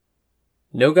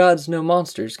No Gods, No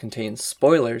Monsters contains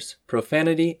spoilers,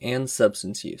 profanity, and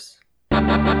substance use.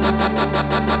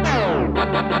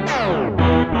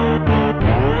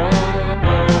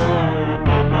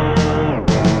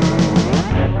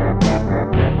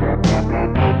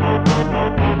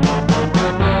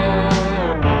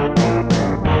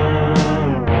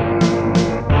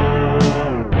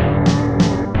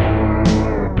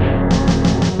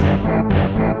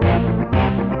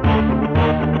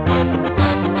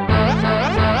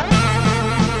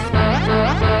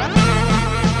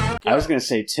 I was going to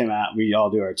say we all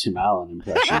do our Tim Allen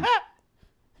impression.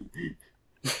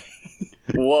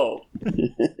 Whoa.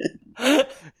 That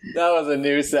was a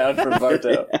new sound for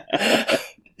Barto.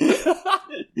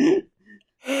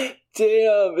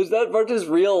 Damn, is that Barto's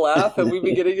real laugh? Have we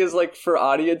been getting his, for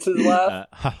audiences laugh?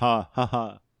 Ha ha ha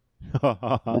ha. Ha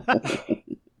ha ha.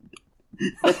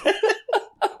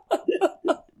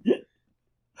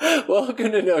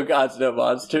 Welcome to No Gods, No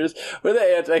Monsters. We're the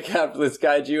anti-capitalist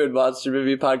kaiju and monster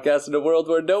movie podcast in a world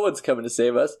where no one's coming to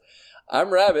save us. I'm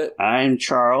Rabbit. I'm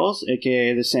Charles,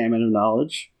 a.k.a. the Salmon of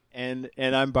Knowledge. And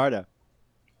I'm Barda.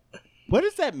 What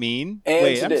does that mean? And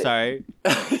Wait, today... I'm sorry.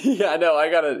 Yeah, no,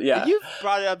 I gotta, yeah. You've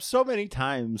brought it up so many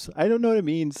times. I don't know what it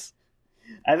means.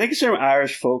 I think it's from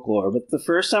Irish folklore, but the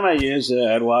first time I used it,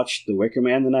 I'd watched The Wicker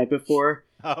Man the night before.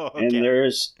 Oh, okay. And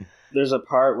there's a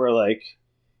part where,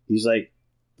 he's,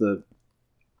 the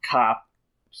cop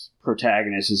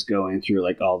protagonist is going through,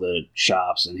 all the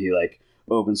shops, and he,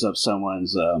 opens up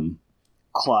someone's,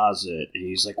 closet, and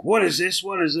he's like, what is this?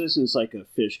 What is this? And it's like a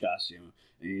fish costume.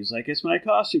 And he's like, it's my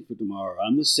costume for tomorrow.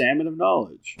 I'm the Salmon of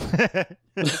Knowledge.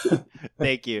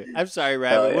 Thank you. I'm sorry,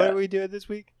 Rabbit. Yeah. What are we doing this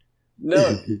week?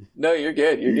 No, you're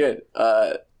good. You're good.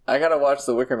 I gotta watch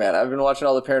The Wicker Man. I've been watching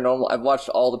all the paranormal. I've watched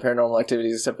all the Paranormal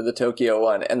Activities except for the Tokyo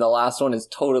one, and the last one is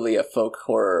totally a folk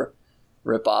horror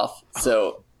ripoff.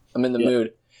 So I'm in the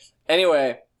mood.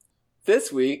 Anyway,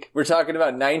 this week we're talking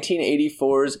about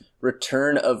 1984's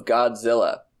Return of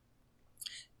Godzilla.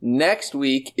 Next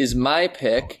week is my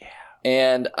pick,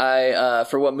 and I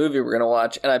for what movie we're gonna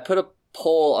watch. And I put a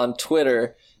poll on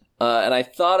Twitter. And I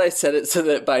thought I said it so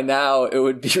that by now it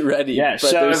would be ready. Yeah,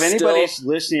 but so if anybody's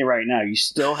listening right now, you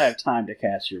still have time to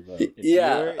cast your vote.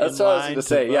 Yeah, that's what I was going to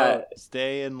say. Yeah,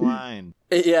 stay in line.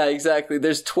 Yeah, exactly.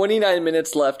 There's 29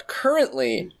 minutes left.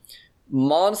 Currently,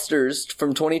 Monsters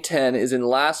from 2010 is in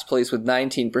last place with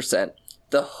 19%.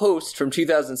 The Host from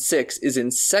 2006 is in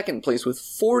second place with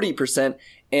 40%.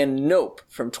 And Nope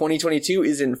from 2022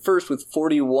 is in first with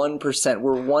 41%.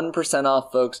 We're 1%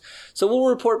 off, folks. So we'll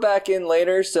report back in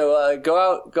later. So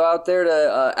go out there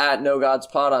to at No Gods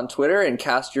Pod on Twitter and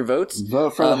cast your votes.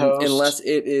 Vote for the Host. Unless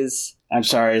it is. I'm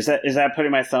sorry. Is that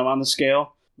putting my thumb on the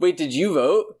scale? Wait, did you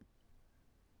vote?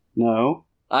 No.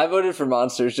 I voted for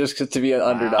Monsters just to be an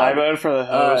underdog. I voted for the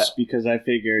Host because I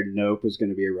figured Nope was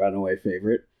going to be a runaway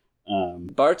favorite.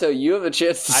 Barto, you have a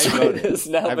chance to say this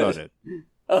now. I voted.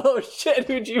 Oh shit!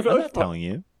 Who'd you vote I'm not for? telling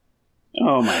you.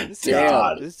 Oh my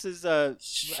god! This is are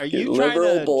you liberal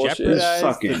trying to bullshit.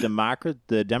 jeopardize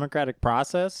the democratic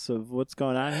process of what's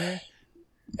going on here?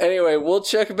 Anyway, we'll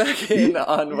check back in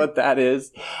on what that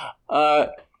is.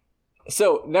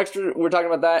 So next we're talking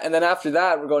about that, and then after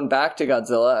that we're going back to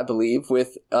Godzilla, I believe,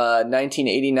 with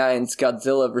 1989's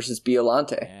Godzilla versus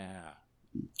Biollante. Yeah.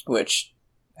 Which,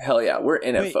 hell yeah, we're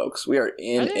in it, folks. We are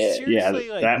in it. Seriously,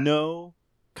 no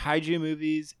kaiju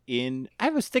movies in. I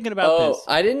was thinking about this. Oh,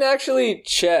 I didn't actually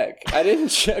check. I didn't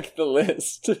check the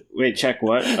list. Wait, check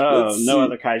what? Oh, no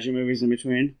other kaiju movies in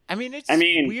between? I mean, it's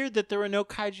weird that there were no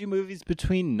kaiju movies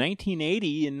between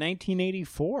 1980 and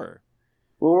 1984.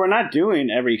 Well, we're not doing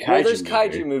every kaiju Well, there's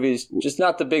kaiju movies, just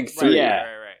not the big three.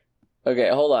 Right. Okay,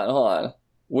 hold on.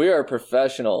 We are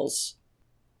professionals.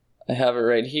 I have it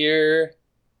right here.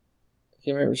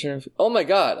 Oh my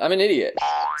god, I'm an idiot.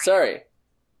 Sorry.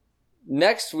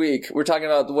 Next week, we're talking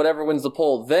about whatever wins the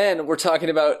poll. Then we're talking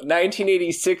about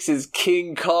 1986's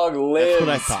King Kong Lives.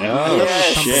 That's what I thought. Oh,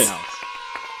 yes. shit.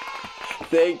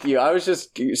 Thank you. I was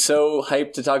just so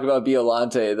hyped to talk about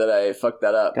Biollante that I fucked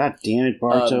that up. God damn it,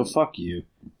 Barto. Fuck you.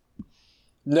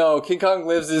 No, King Kong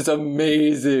Lives is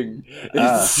amazing.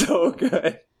 It's so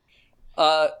good.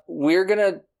 We're going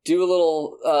to do a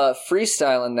little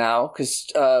freestyling now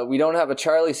because we don't have a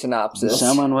Charlie synopsis.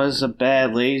 Someone was a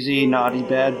bad, lazy, naughty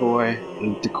bad boy,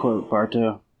 to quote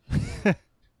Barto. The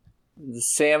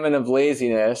salmon of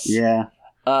laziness. Yeah.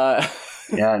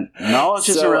 Yeah, knowledge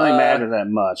doesn't really matter that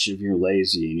much if you're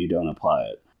lazy and you don't apply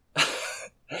it.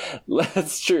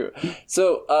 That's true.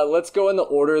 So let's go in the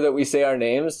order that we say our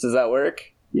names. Does that work?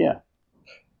 Yeah.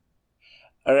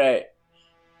 All right.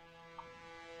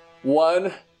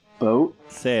 1. Boat.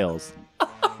 Sales.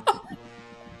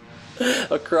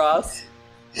 Across.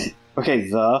 Okay,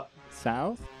 the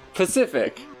South?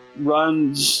 Pacific.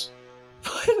 runs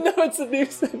No, it's a new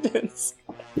sentence.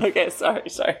 Okay,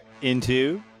 sorry.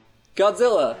 Into?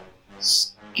 Godzilla.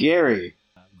 scary.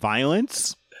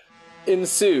 Violence?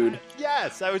 Ensued.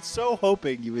 Yes, I was so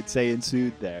hoping you would say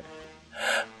ensued there.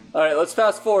 Alright, let's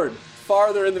fast forward.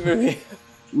 Farther in the movie.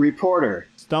 Reporter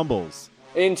Stumbles.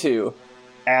 Into.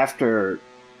 after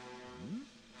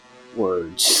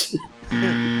words.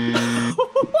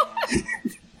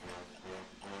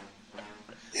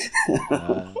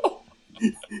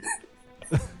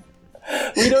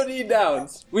 We don't need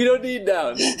nouns.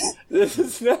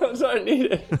 This nouns aren't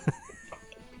needed.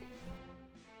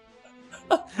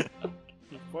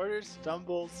 Reporter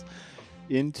stumbles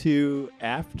into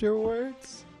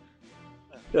afterwards?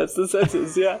 That's the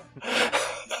sentence, yeah.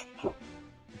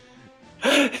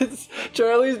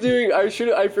 Charlie's doing.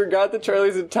 I forgot that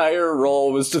Charlie's entire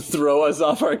role was to throw us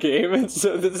off our game, and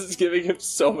so this is giving him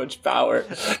so much power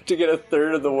to get a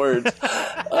third of the words.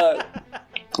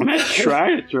 I'm not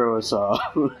trying to throw us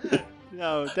off.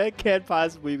 No, that can't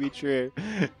possibly be true.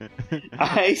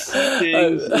 I see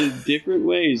things in different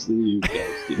ways than you guys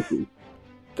do.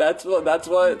 That's why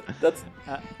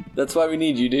we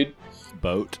need you, dude.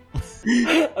 Boat.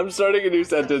 I'm starting a new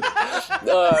sentence.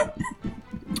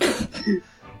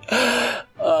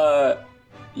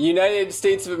 United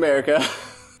States of America.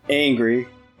 Angry.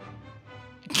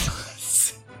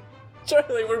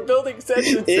 Charlie, we're building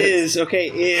sentences. Is.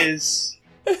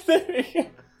 There you go.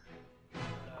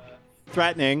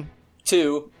 Threatening.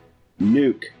 2.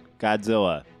 Nuke.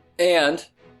 Godzilla. And.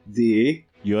 The.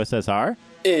 USSR.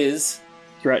 Is.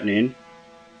 Threatening.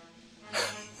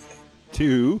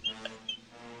 2.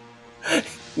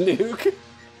 Nuke.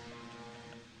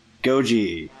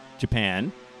 Goji.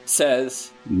 Japan.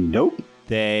 Says. Nope.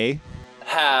 They.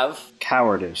 Have.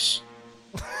 Cowardice.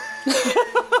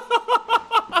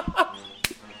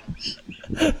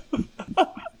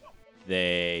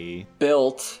 They.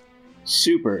 Built.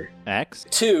 Super. X.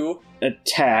 2.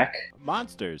 Attack.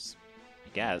 Monsters. I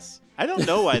guess. I don't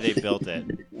know why they built it.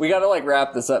 We gotta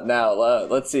wrap this up now.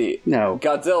 Let's see. No.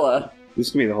 Godzilla.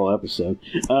 This can be the whole episode.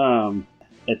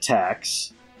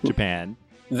 Attacks. Japan.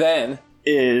 Then.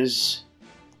 Is.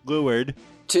 Lured.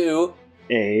 2.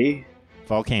 A.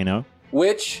 Volcano.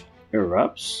 Which.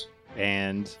 Erupts.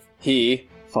 And He.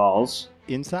 Falls.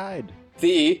 inside.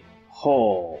 The.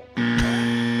 Hole.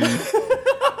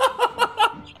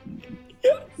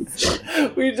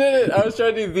 We did it. I was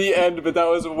trying to do the end, but that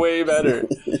was way better.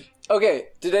 Okay,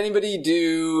 did anybody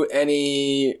do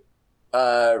any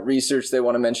research they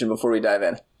want to mention before we dive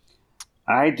in?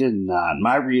 I did not.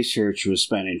 My research was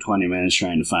spending 20 minutes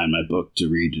trying to find my book to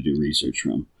read to do research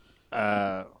from.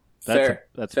 That's Fair.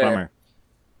 a bummer.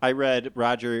 I read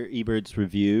Roger Ebert's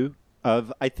review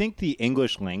of, I think, the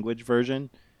English language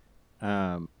version.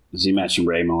 Does he mention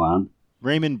Ray Milan?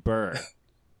 Raymond Burr,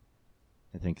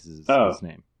 I think is his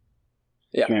name.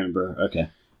 Yeah. Raymond Burr. Okay.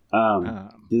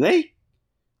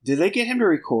 Did they get him to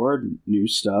record new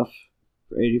stuff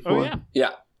for 84? Oh, yeah.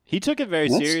 Yeah. He took it very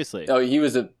seriously. Oh, he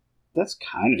was a... That's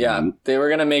kind of Yeah, they were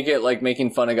going to make it like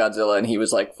making fun of Godzilla, and he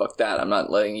was like, fuck that, I'm not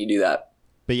letting you do that.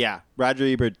 But yeah, Roger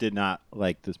Ebert did not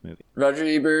like this movie. Roger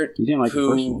Ebert, He didn't like the first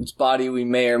one. whose body we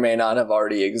may or may not have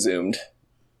already exhumed.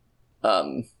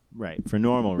 Right, for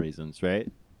normal reasons, right?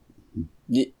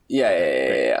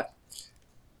 Yeah.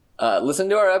 Listen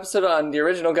to our episode on the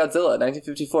original Godzilla,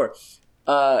 1954.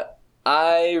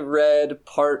 I read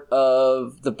part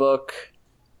of the book,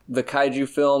 The Kaiju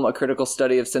Film, A Critical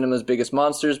Study of Cinema's Biggest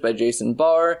Monsters by Jason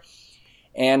Barr.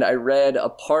 And I read a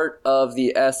part of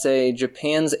the essay,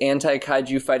 Japan's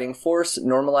Anti-Kaiju Fighting Force,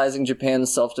 Normalizing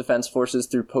Japan's Self-Defense Forces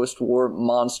Through Post-War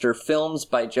Monster Films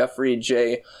by Jeffrey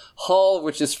J. Hall,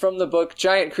 which is from the book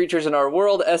Giant Creatures in Our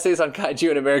World, Essays on Kaiju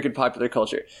and American Popular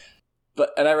Culture.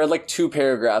 And I read like 2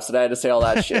 paragraphs and I had to say all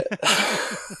that shit.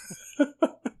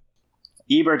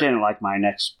 Ebert didn't like my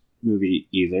next movie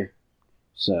either.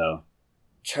 So.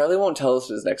 Charlie won't tell us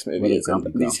what his next movie is.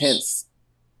 These hints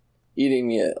eating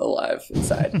me alive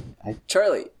inside.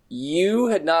 Charlie, you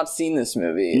had not seen this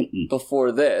movie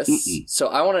before this, so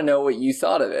I want to know what you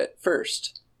thought of it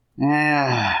first.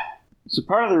 So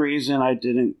part of the reason I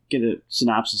didn't get a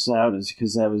synopsis out is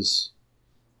because I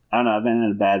don't know, I've been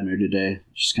in a bad mood today.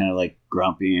 Just kind of like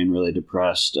grumpy and really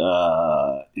depressed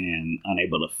and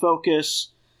unable to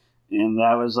focus. And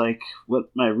that was like what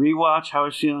my rewatch, how I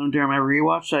was feeling during my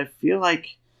rewatch. I feel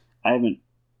like I have an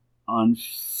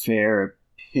unfair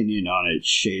opinion on it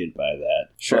shaded by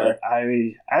that. Sure. But I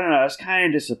don't know. I was kind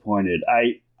of disappointed.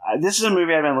 This is a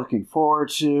movie I've been looking forward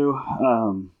to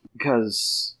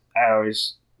because I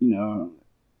always,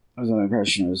 I was under the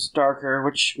impression it was darker,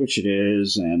 which it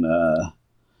is, and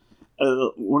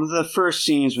one of the first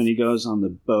scenes when he goes on the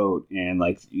boat and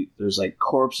like there's like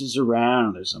corpses around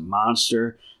and there's a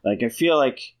monster. Like I feel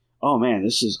like, oh man,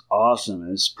 this is awesome.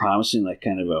 And it's promising like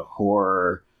kind of a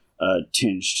horror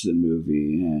tinge to the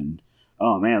movie. And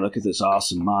oh man, look at this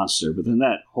awesome monster. But then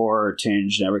that horror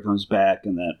tinge never comes back,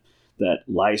 and that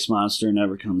lice monster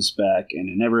never comes back, and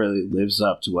it never really lives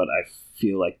up to what I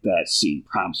feel like that scene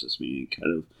promises me. It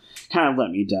kind of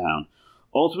let me down.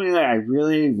 Ultimately, I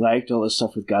really liked all the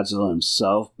stuff with Godzilla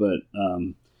himself, but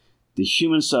the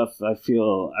human stuff, I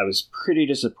feel I was pretty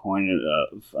disappointed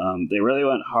of. They really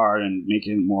went hard and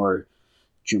making it more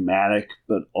dramatic,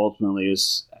 but ultimately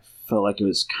I felt like it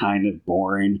was kind of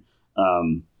boring.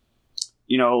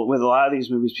 With a lot of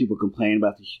these movies, people complain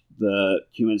about the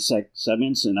human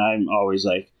segments, and I'm always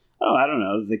like, oh, I don't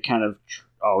know. They kind of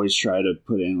always try to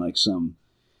put in like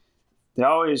they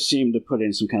always seem to put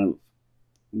in some kind of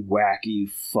wacky,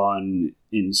 fun,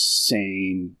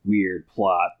 insane, weird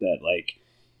plot that like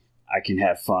I can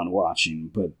have fun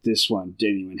watching, but this one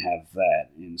didn't even have that,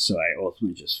 and so I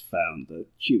ultimately just found the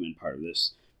human part of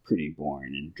this pretty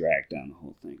boring and dragged down the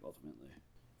whole thing ultimately.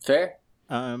 Fair.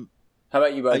 How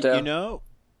about you, Bato?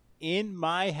 In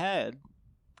my head,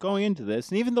 going into this,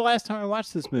 and even the last time I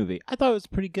watched this movie, I thought it was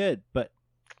pretty good, but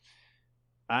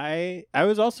I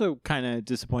was also kind of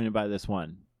disappointed by this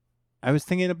one. I was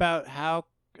thinking about how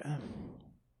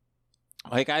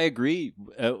like I agree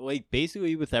like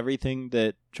basically with everything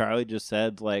that Charlie just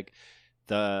said, like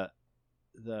the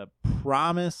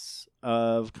promise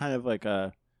of kind of like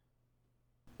a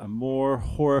more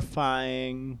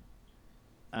horrifying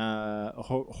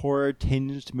horror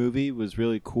tinged movie was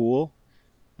really cool,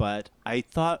 but I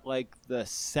thought like the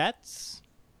sets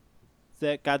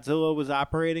that Godzilla was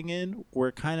operating in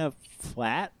were kind of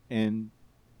flat, and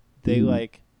they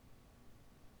like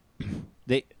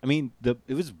it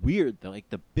was weird. Like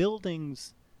the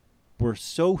buildings were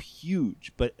so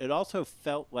huge, but it also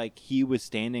felt like he was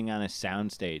standing on a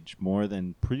soundstage more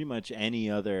than pretty much any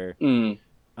other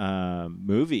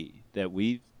movie that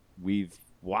we've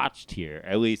watched here.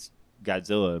 At least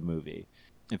Godzilla movie.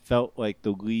 It felt like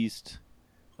the least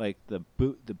like the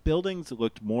buildings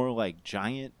looked more like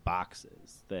giant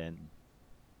boxes than,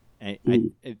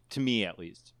 to me at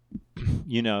least.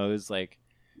 It was like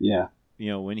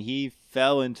when he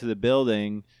fell into the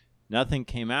building, nothing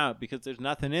came out because there's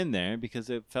nothing in there,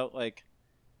 because it felt like,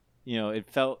 it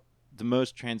felt the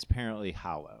most transparently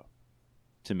hollow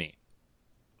to me.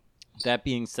 That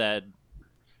being said,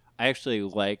 I actually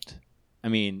liked,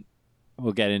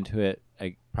 we'll get into it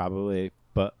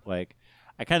but like,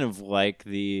 I kind of like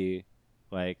the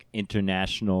like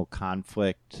international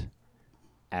conflict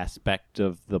aspect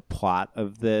of the plot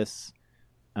of this.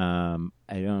 I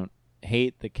don't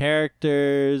hate the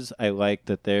characters. I like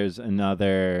that there's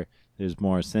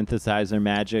more synthesizer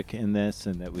magic in this,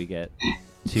 and that we get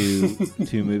two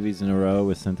movies in a row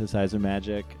with synthesizer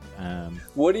magic.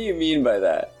 What do you mean by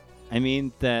that? I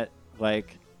mean that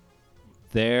like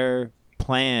their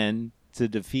plan to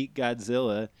defeat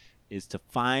Godzilla is to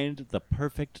find the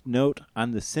perfect note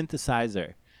on the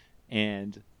synthesizer.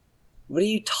 And what are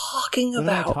you talking about?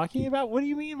 What am I talking about? What do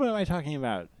you mean, what am I talking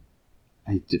about?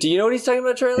 Do you know what he's talking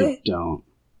about, Charlie? I don't.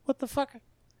 What the fuck?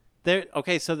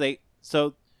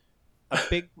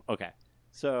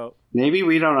 So maybe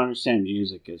we don't understand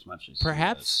music as much as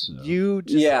perhaps does, so. You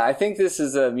just... Yeah, I think this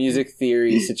is a music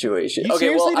theory situation. You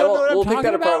okay, well, we'll pick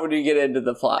that about? apart when we get into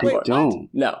the plot. I don't.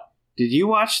 No. Did you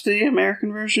watch the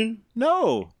American version?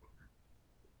 No.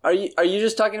 Are you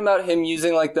just talking about him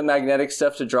using like the magnetic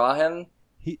stuff to draw him?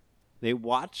 They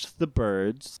watched the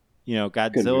birds.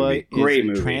 Godzilla is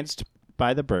entranced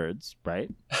by the birds, right?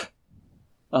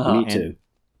 Me too.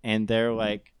 And they're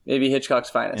like, maybe Hitchcock's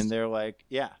finest. And they're like,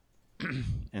 yeah.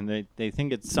 And they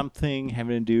think it's something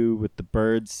having to do with the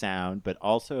bird sound, but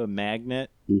also a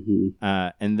magnet. Mm-hmm.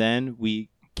 And then we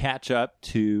catch up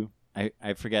to,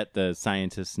 I forget the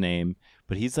scientist's name,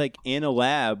 but he's like in a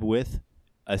lab with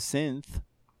a synth,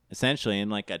 essentially, and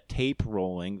like a tape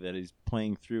rolling that he's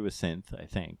playing through a synth, I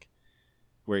think,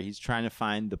 where he's trying to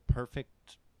find the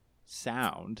perfect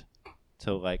sound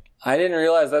to like... I didn't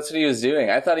realize that's what he was doing.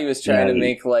 I thought he was trying to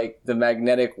make like the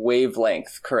magnetic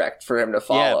wavelength correct for him to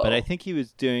follow. Yeah, but I think he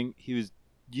was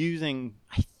using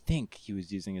a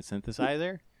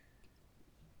synthesizer.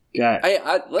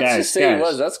 Let's just say he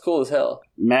was. That's cool as hell.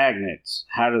 Magnets,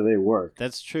 how do they work?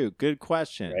 That's true. Good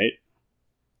question. Right?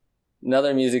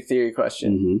 Another music theory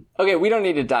question. Mm-hmm. Okay, we don't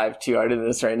need to dive too hard into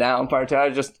this right now. I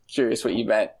was just curious what you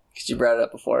meant, because you brought it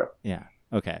up before. Yeah.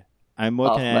 Okay. I'm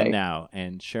looking at it now,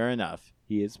 and sure enough,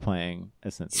 he is playing a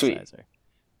synthesizer. Sweet.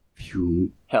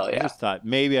 Phew. Hell I yeah. just thought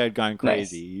maybe I'd gone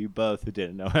crazy. Nice. You both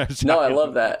didn't know what I was No, I talking love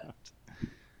about.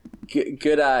 that.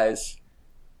 Good eyes.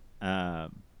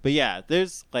 But yeah,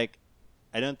 there's like,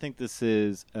 I don't think this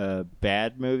is a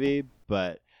bad movie,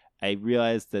 but I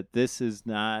realized that this is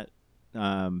not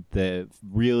the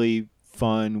really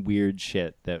fun, weird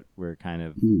shit that we're kind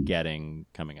of getting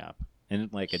coming up.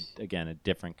 And like, again, a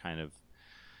different kind of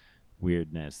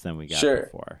weirdness than we got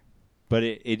before. But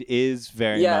it is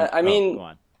very much... I mean... go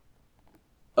on.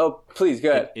 Oh, please,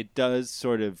 go ahead. It does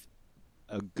sort of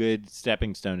a good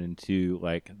stepping stone into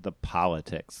like the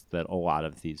politics that a lot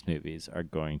of these movies are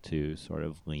going to sort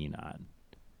of lean on.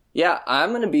 Yeah, I'm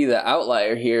going to be the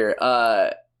outlier here.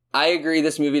 I agree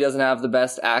this movie doesn't have the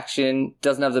best action,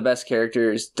 doesn't have the best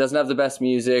characters, doesn't have the best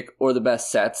music or the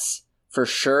best sets, for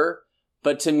sure.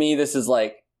 But to me, this is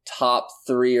like top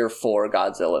 3 or 4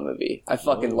 Godzilla movie. I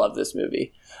fucking love this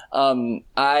movie.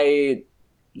 I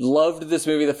loved this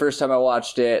movie the first time I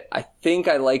watched it. I think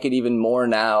I like it even more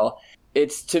now.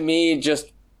 It's, to me,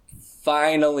 just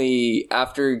finally,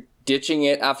 after ditching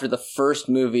it after the first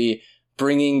movie,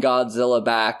 bringing Godzilla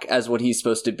back as what he's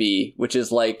supposed to be, which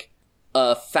is like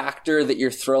a factor that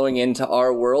you're throwing into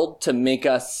our world to make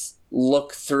us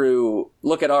look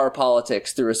at our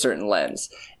politics through a certain lens.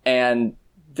 And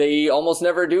they almost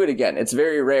never do it again. It's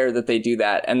very rare that they do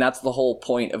that. And that's the whole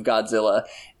point of Godzilla,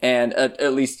 and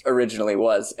at least originally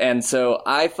was. And so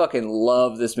I fucking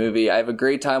love this movie. I have a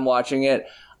great time watching it.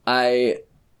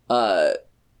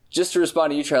 Just to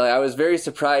respond to you, Charlie, I was very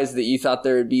surprised that you thought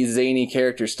there would be zany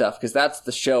character stuff, because that's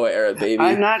the Showa era, baby.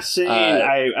 I'm not saying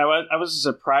I wasn't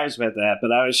surprised by that,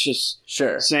 but I was just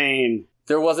saying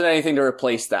there wasn't anything to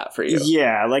replace that for you.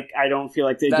 Yeah, like I don't feel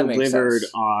like they delivered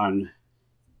on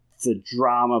the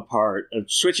drama part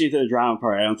of switching to the drama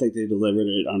part. I don't think they delivered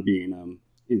it on being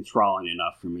enthralling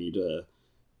enough for me to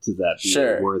that be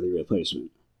a worthy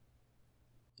replacement.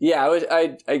 Yeah,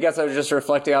 I guess I was just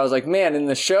reflecting. I was like, man, in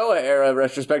the Showa era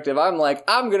retrospective, I'm like,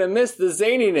 I'm going to miss the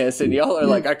zaniness. And y'all are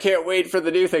like, I can't wait for the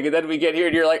new thing. And then we get here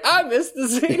and you're like, I miss the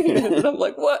zaniness. And I'm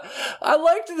like, what? I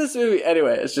liked this movie.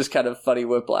 Anyway, it's just kind of funny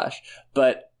whiplash,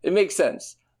 but it makes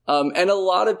sense. And a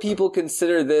lot of people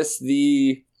consider this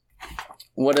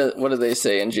what do they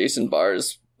say in Jason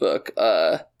Barr's book?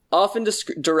 Often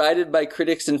derided by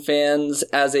critics and fans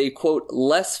as a, quote,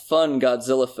 less fun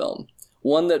Godzilla film.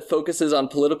 One that focuses on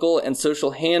political and social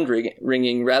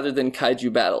hand-wringing rather than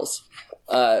kaiju battles.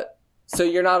 So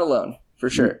you're not alone, for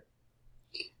sure.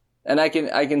 And I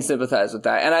can sympathize with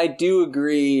that. And I do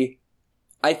agree.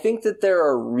 I think that there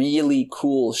are really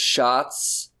cool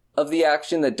shots of the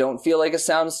action that don't feel like a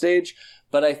soundstage,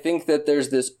 but I think that there's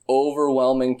this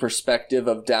overwhelming perspective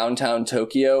of downtown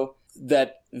Tokyo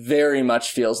that very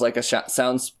much feels like a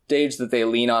soundstage that they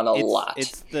lean on a lot.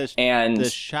 It's the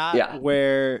shot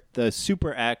where the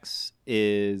Super X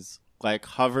is like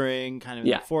hovering kind of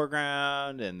in the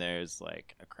foreground, and there's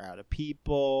like a crowd of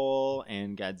people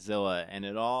and Godzilla, and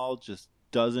it all just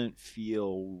doesn't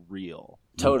feel real.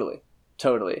 Totally.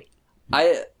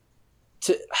 I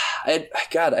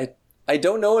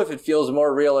don't know if it feels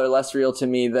more real or less real to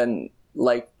me than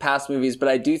like past movies, but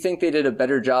I do think they did a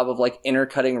better job of like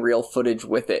intercutting real footage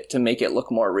with it to make it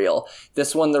look more real.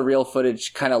 This one, the real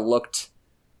footage kind of looked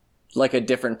like a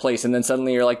different place, and then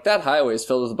suddenly you're like, that highway is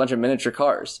filled with a bunch of miniature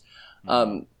cars.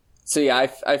 So yeah,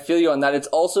 I feel you on that. It's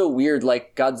also weird,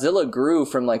 like Godzilla grew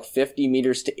from like 50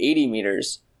 meters to 80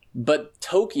 meters, but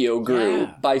Tokyo grew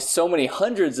by so many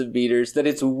hundreds of meters that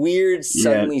it's weird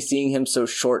suddenly seeing him so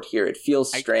short here. It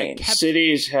feels strange.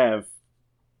 Cities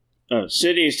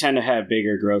tend to have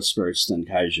bigger growth spurts than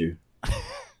kaiju.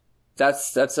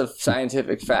 That's a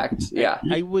scientific fact. Yeah.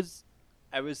 I was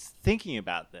thinking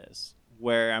about this,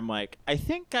 where I'm like, I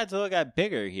think Godzilla got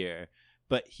bigger here,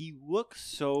 but he looks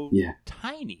so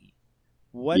tiny.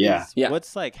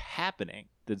 What's like happening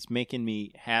that's making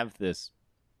me have this?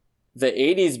 The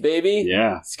 80s, baby.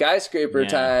 Yeah. Skyscraper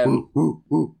time.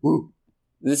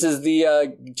 This is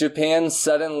the Japan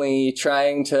suddenly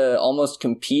trying to almost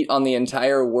compete on the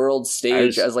entire world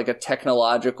stage as like a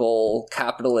technological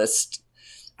capitalist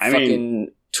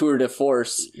tour de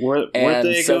force. Weren't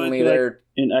they suddenly they're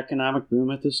an economic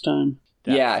boom at this time?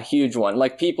 Yeah, huge one.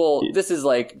 Like people, this is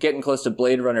like getting close to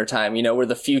Blade Runner time, you know, where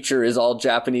the future is all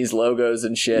Japanese logos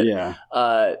and shit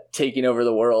taking over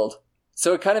the world.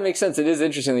 So it kind of makes sense. It is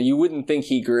interesting that you wouldn't think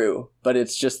he grew, but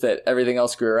it's just that everything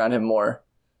else grew around him more.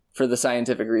 For the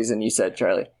scientific reason you said,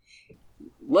 Charlie.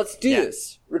 Let's do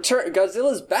this.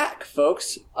 Godzilla's back,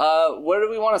 folks. Where do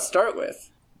we want to start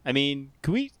with? I mean,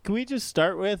 can we just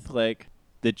start with like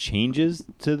the changes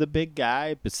to the big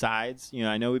guy? Besides, you know,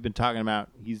 I know we've been talking about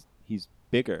he's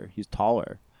bigger, he's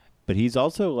taller, but he's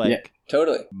also like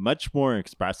totally much more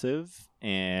expressive,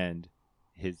 and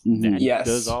his neck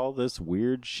does all this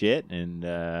weird shit, and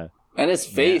his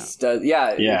face does.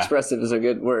 Yeah, expressive is a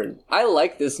good word. I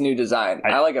like this new design.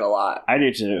 I like it a lot. I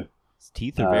do too. His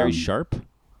teeth are very sharp.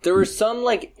 There were some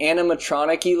like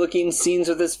animatronic-y looking scenes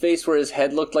with his face where his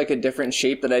head looked like a different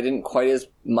shape that I didn't quite as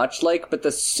much like, but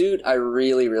the suit I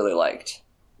really, really liked.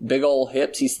 Big old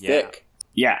hips, he's thick.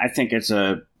 Yeah, I think it's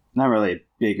not really a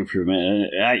big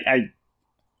improvement.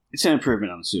 It's an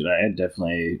improvement on the suit. I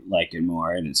definitely like it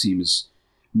more, and it seems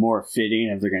more fitting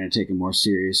if they're going to take a more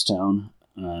serious tone.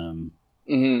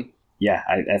 Yeah,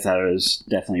 I thought it was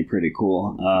definitely pretty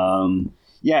cool.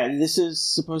 Yeah, this is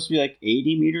supposed to be like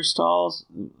 80 meters tall.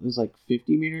 It was like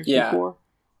 50 meters before,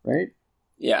 right?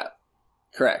 Yeah,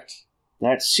 correct.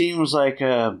 That seems like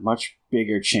a much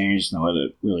bigger change than what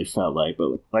it really felt like.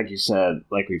 But like you said,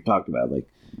 like we've talked about, like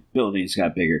buildings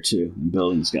got bigger too, and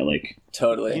buildings got like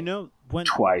totally,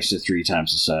 twice to 3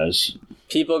 times the size.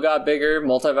 People got bigger.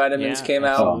 Multivitamins came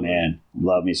out. Oh man,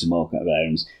 love me some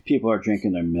multivitamins. People are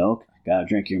drinking their milk. Gotta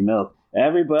drink your milk.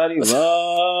 Everybody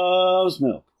loves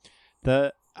milk.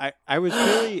 I was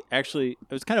really I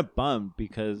was kind of bummed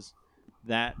because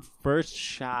that first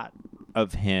shot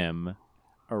of him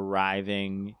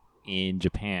arriving in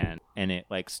Japan, and it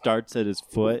like starts at his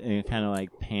foot and it kind of like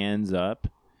pans up,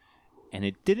 and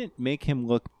it didn't make him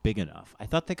look big enough. I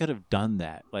thought they could have done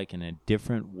that like in a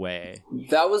different way.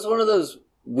 That was one of those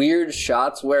weird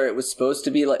shots where it was supposed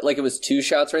to be like it was 2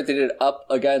 shots, right? They did it up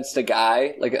against a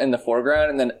guy like in the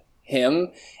foreground and then him,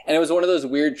 and it was one of those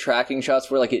weird tracking shots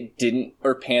where like it didn't,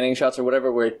 or panning shots or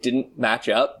whatever, where it didn't match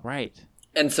up. Right.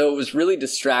 And so it was really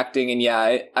distracting, and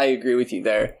I agree with you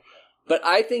there. But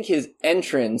I think his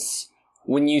entrance,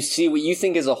 when you see what you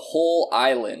think is a whole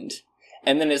island,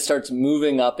 and then it starts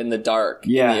moving up in the dark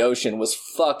in the ocean, was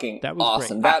fucking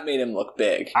awesome. Great. That made him look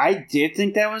big. I did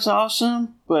think that was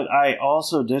awesome, but I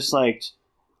also disliked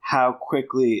how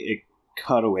quickly it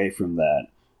cut away from that.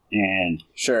 And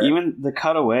even the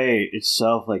cutaway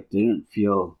itself, like, didn't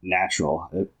feel natural.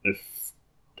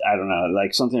 I don't know,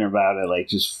 like something about it, like,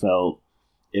 just felt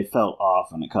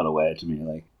off when it cut away to me.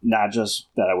 Like, not just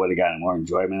that I would have gotten more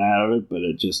enjoyment out of it, but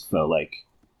it just felt like,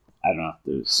 I don't know,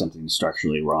 there's something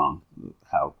structurally wrong with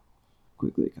how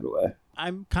quickly it cut away.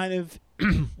 I'm kind of,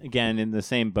 again, in the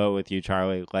same boat with you,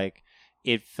 Charlie. Like,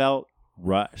 it felt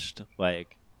rushed.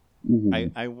 Like,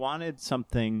 I wanted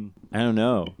something, I don't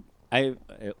know.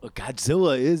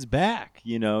 Godzilla is back.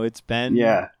 You know, it's been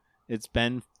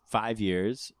 5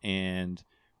 years, and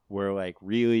we're like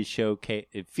really showcase.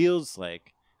 It feels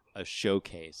like a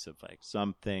showcase of like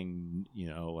something. You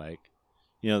know, like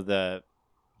the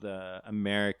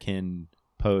American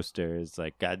poster is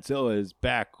like Godzilla is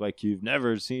back, like you've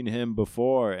never seen him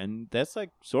before, and that's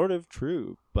like sort of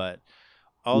true, but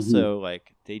also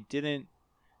like they didn't.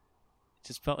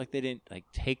 Just felt like they didn't like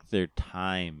take their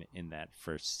time in that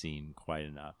first scene quite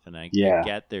enough, and I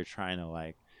get they're trying to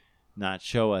like not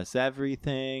show us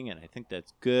everything, and I think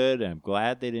that's good. And I'm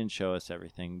glad they didn't show us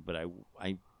everything, but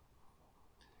I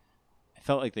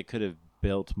felt like they could have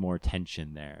built more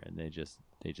tension there, and they just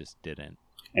didn't.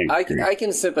 I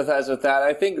can sympathize with that.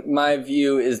 I think my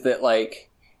view is that like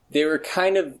they were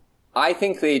kind of. I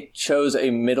think they chose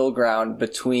a middle ground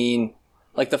between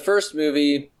like the first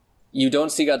movie. You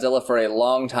don't see Godzilla for a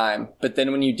long time, but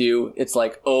then when you do, it's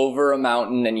like over a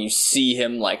mountain and you see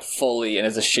him like fully, and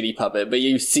it's a shitty puppet, but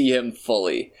you see him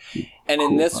fully. And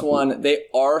in this one, they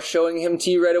are showing him to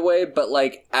you right away, but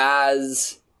like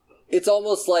it's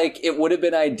almost like it would have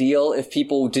been ideal if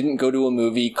people didn't go to a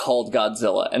movie called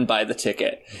Godzilla and buy the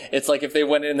ticket. It's like if they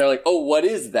went in and they're like, oh, what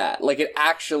is that? Like it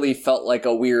actually felt like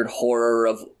a weird horror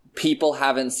of people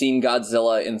haven't seen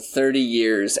Godzilla in 30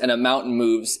 years and a mountain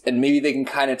moves and maybe they can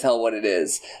kind of tell what it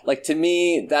is. Like to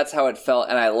me, that's how it felt,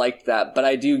 and I liked that, but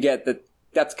I do get that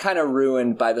that's kind of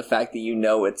ruined by the fact that you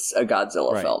know it's a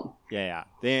Godzilla film. Yeah.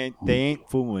 They ain't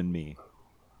fooling me.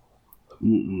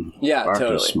 Yeah, Bark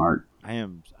totally. is smart.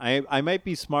 I might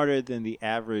be smarter than the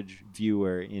average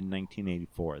viewer in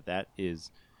 1984. That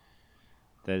is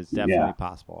definitely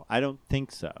possible. I don't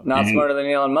think so. Not smarter than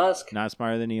Elon Musk. Not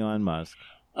smarter than Elon Musk.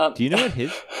 Do you know what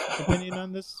his opinion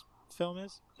on this film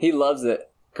is? He loves it.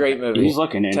 Great movie. He's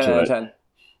looking into 10 out of it. 10.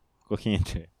 Looking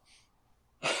into it.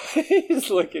 He's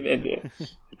looking into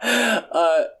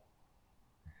it.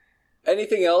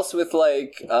 Anything else with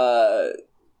like,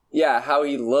 how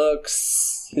he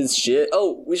looks, his shit?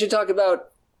 Oh, we should talk about.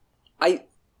 I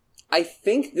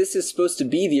think this is supposed to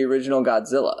be the original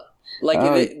Godzilla. Like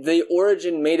the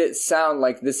origin made it sound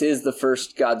like this is the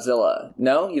first Godzilla.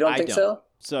 No, you don't think so?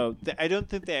 So I don't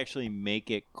think they actually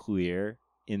make it clear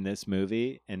in this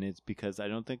movie, and it's because I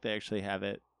don't think they actually have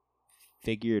it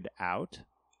figured out.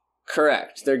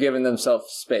 Correct. They're giving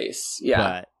themselves space. Yeah.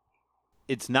 But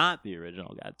it's not the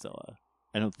original Godzilla,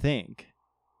 I don't think.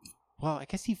 Well, I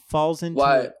guess he falls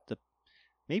into the...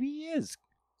 Maybe he is.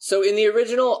 So in the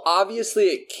original, obviously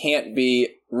it can't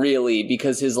be really,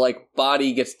 because his like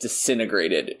body gets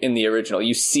disintegrated in the original.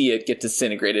 You see it get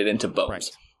disintegrated into bones.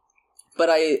 Right. But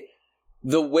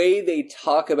the way they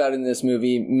talk about it in this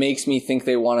movie makes me think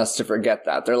they want us to forget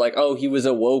that. They're like, oh, he was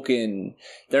awoken.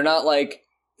 They're not like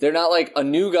a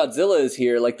new Godzilla is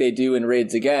here like they do in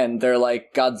Raids Again. They're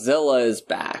like, Godzilla is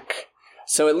back.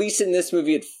 So at least in this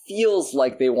movie, it feels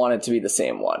like they want it to be the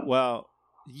same one. Well,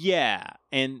 yeah.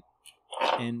 And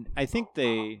I think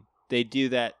they do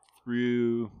that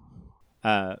through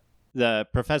the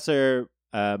Professor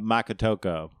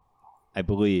Makotoko, I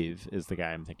believe, is the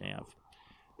guy I'm thinking of.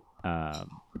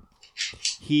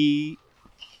 He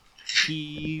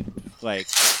like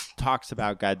talks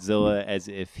about Godzilla as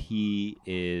if he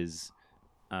is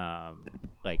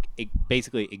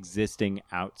basically existing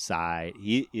outside.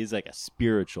 He is like a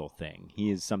spiritual thing.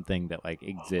 He is something that like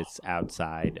exists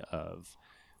outside of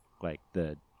like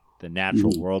the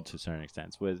natural world to a certain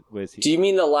extent. Was he... Do you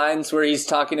mean the lines where he's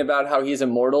talking about how he's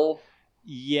immortal?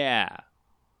 Yeah.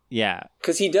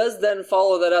 Because he does then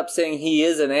follow that up saying he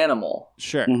is an animal.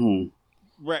 Sure.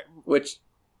 Mm-hmm. Right. Which...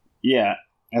 Yeah.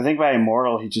 I think by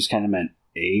immortal, he just kind of meant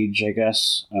age, I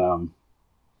guess.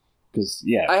 Because,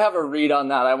 yeah. I have a read on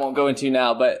that I won't go into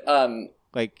now, but I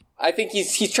think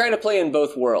he's trying to play in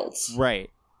both worlds. Right.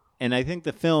 And I think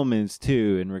the film is,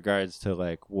 too, in regards to,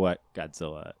 like, what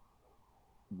Godzilla...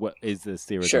 What is this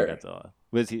the original Godzilla?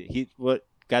 Was he what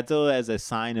Godzilla as a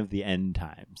sign of the end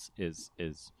times is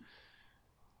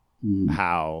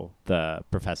how the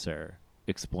professor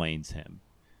explains him.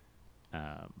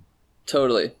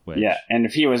 Totally. Yeah, and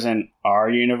if he was in our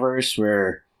universe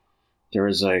where there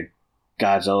was a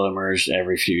Godzilla emerged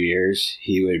every few years,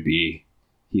 he would be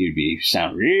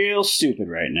sound real stupid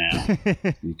right now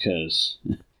because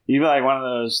he'd be like one of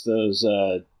those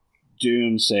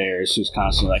doomsayers who's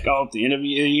constantly like, oh, the end of the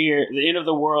year, the end of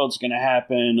the world's gonna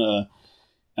happen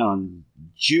on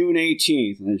June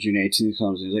 18th, and then June 18th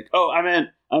comes and he's like, oh, I meant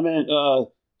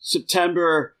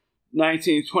September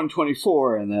 19th,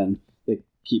 2024, and then they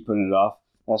keep putting it off.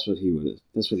 That's what he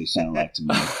sounded like to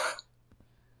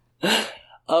me.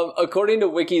 According to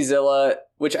Wikizilla,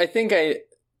 which I think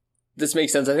this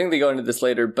makes sense. I think they go into this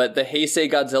later, but the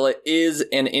Heisei Godzilla is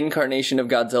an incarnation of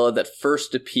Godzilla that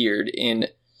first appeared in...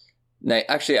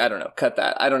 Actually, I don't know. Cut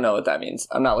that. I don't know what that means.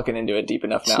 I'm not looking into it deep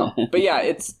enough now. But yeah,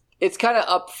 it's kind of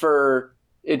up for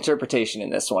interpretation in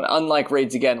this one. Unlike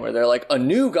Raids Again, where they're like, a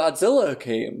new Godzilla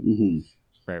came. Mm-hmm.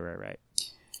 Right.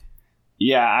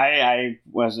 Yeah, I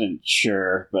wasn't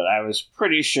sure, but I was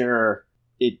pretty sure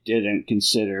it didn't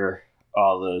consider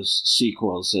all those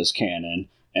sequels as canon,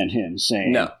 and him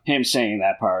saying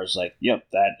that part is like, yep,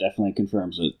 that definitely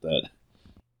confirms it. That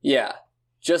yeah,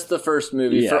 just the first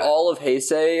movie. Yeah. For all of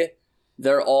Heisei,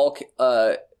 they're all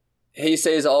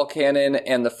Heisei is all canon,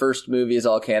 and the first movie is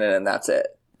all canon, and that's it.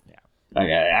 Yeah.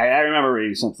 Okay, I remember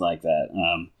reading something like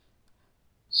that.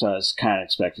 So I was kind of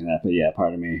expecting that, but yeah,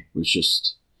 part of me was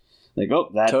just like, oh,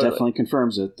 that definitely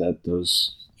confirms it, that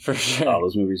all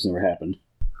those movies never happened.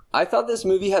 I thought this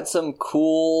movie had some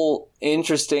cool,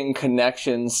 interesting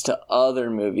connections to other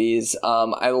movies.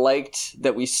 I liked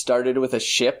that we started with a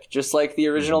ship, just like the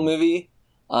original movie.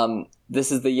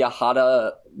 This is the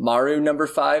Yahata Maru number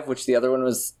 5, which the other one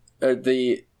was,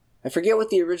 I forget what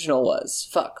the original was.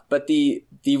 But the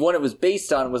one it was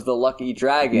based on was the Lucky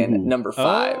Dragon number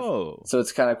 5. Oh. So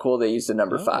it's kind of cool they used the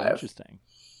number 5. Interesting.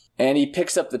 And he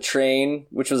picks up the train,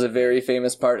 which was a very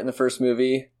famous part in the first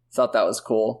movie. Thought that was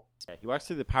cool. Yeah, he walks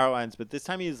through the power lines, but this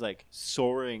time he's like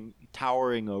soaring,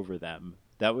 towering over them.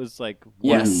 That was like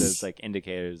one of those like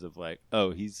indicators of like,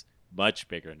 oh, he's much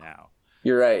bigger now.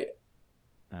 You're right.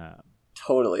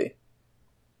 Totally.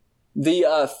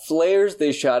 The flares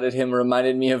they shot at him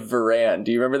reminded me of Varan.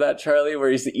 Do you remember that, Charlie? Where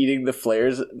he's eating the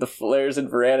flares in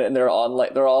Varan, and they're on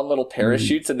little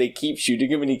parachutes, and they keep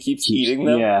shooting him, and he keeps eating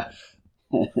them. Yeah.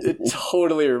 It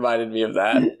totally reminded me of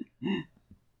that.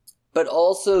 But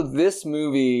also, this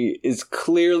movie is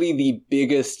clearly the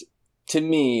biggest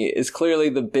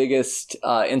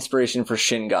inspiration for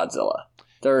Shin Godzilla.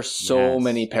 There are so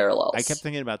many parallels. I kept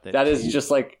thinking about that. That is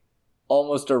just like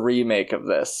almost a remake of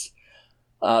this,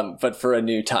 but for a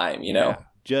new time, you know? Yeah.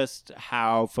 Just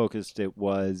how focused it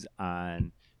was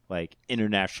on like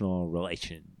international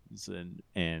relations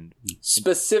and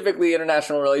specifically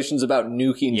international relations about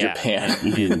nuking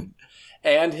Japan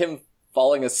and him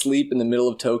falling asleep in the middle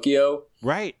of Tokyo.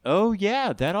 Right. Oh,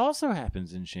 yeah. That also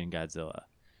happens in Shin Godzilla.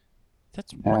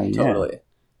 That's right. Yeah. Totally.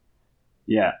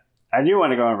 Yeah. I do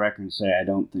want to go on record and say I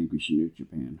don't think we should nuke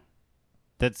Japan.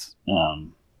 That's...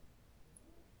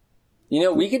 You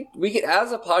know, we could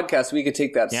as a podcast, we could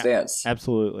take that stance.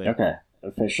 Absolutely. Okay.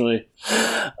 Officially.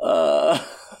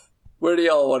 Where do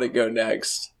y'all want to go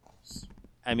next?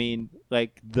 I mean,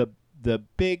 like, the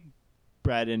big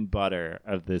bread and butter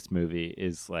of this movie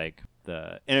is, like,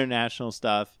 the international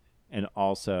stuff and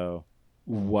also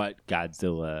what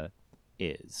Godzilla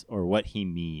is or what he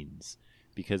means.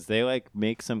 Because they, like,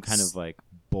 make some kind of, like,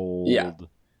 bold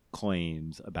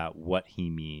claims about what he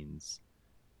means.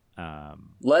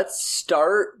 Let's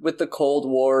start with the Cold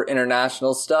War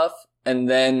international stuff and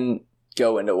then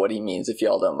go into what he means, if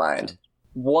y'all don't mind.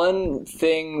 One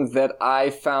thing that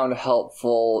I found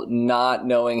helpful, not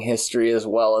knowing history as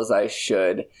well as I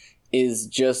should, is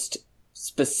just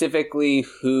specifically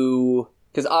who...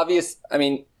 Because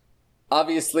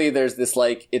obviously there's this,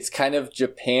 like, it's kind of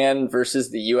Japan versus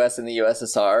the US and the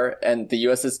USSR, and the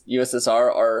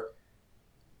USSR are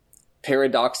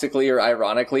paradoxically or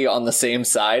ironically on the same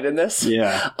side in this.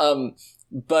 Yeah.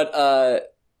 But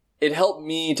it helped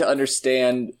me to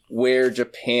understand where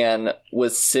Japan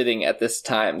was sitting at this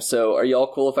time. So are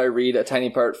y'all cool if I read a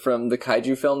tiny part from the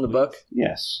kaiju film, the book?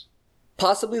 Yes.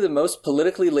 Possibly the most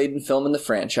politically laden film in the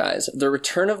franchise, The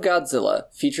Return of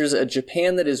Godzilla features a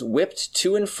Japan that is whipped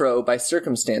to and fro by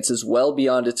circumstances well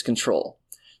beyond its control.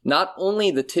 Not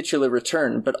only the titular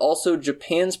return, but also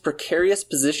Japan's precarious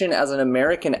position as an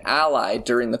American ally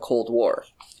during the Cold War.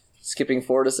 Skipping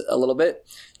forward a little bit.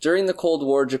 During the Cold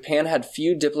War, Japan had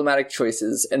few diplomatic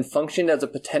choices and functioned as a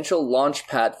potential launch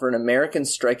pad for an American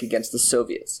strike against the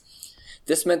Soviets.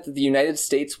 This meant that the United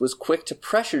States was quick to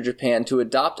pressure Japan to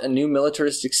adopt a new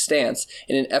militaristic stance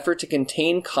in an effort to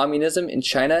contain communism in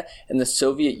China and the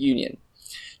Soviet Union.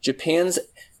 Japan's,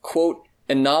 quote,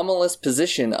 anomalous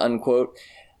position, unquote,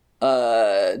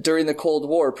 during the Cold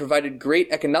War provided great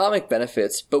economic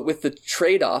benefits, but with the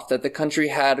trade-off that the country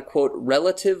had, quote,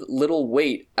 relative little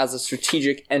weight as a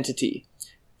strategic entity.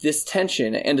 This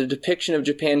tension and a depiction of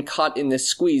Japan caught in this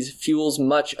squeeze fuels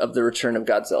much of the Return of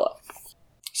Godzilla.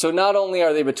 So not only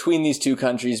are they between these two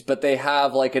countries, but they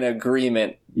have, like, an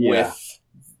agreement with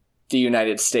the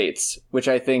United States, which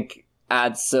I think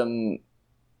adds some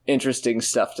interesting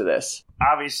stuff to this.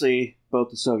 Obviously,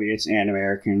 both the Soviets and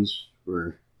Americans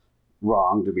were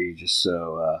wrong to be just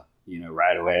so,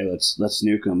 right away, let's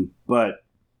nuke them. But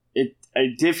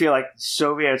I did feel like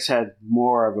Soviets had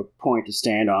more of a point to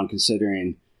stand on,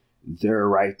 considering they're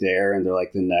right there and they're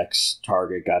like the next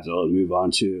target Godzilla would move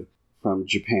on to from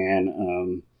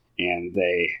Japan, and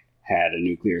they had a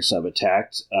nuclear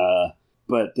sub-attack.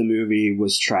 But the movie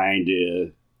was trying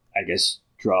to, I guess,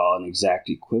 draw an exact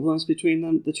equivalence between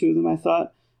them, the two of them, I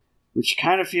thought. Which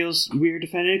kind of feels weird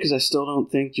defending it, because I still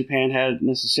don't think Japan had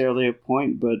necessarily a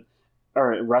point,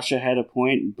 or Russia had a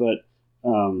point, but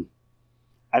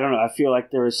I don't know. I feel like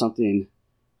there was something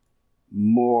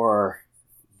more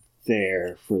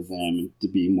there for them to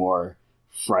be more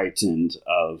frightened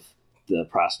of the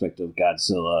prospect of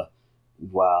Godzilla,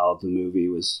 while the movie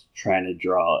was trying to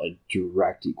draw a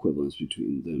direct equivalence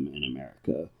between them and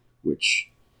America, which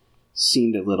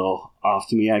seemed a little off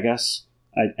to me, I guess.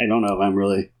 I don't know if I'm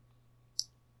really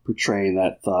portraying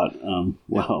that thought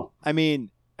well. I mean,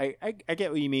 I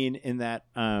get what you mean in that,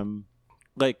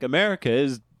 like, America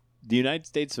is, the United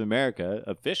States of America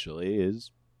officially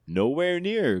is nowhere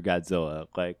near Godzilla.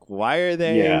 Like, why are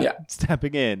they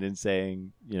stepping in and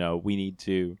saying, we need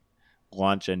to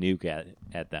launch a nuke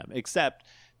at them? Except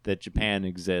that Japan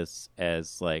exists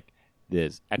as, like,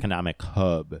 this economic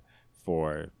hub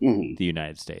for the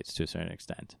United States to a certain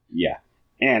extent. Yeah.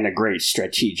 And a great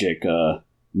strategic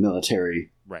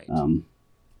military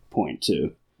point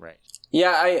too. Right.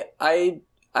 Yeah,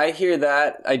 I hear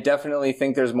that. I definitely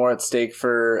think there's more at stake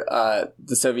for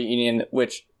the Soviet Union,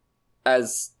 which,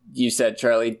 as you said,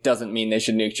 Charlie, doesn't mean they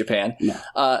should nuke Japan.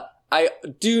 No. I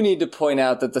do need to point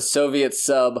out that the Soviet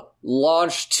sub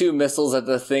launched 2 missiles at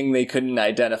the thing they couldn't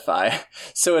identify.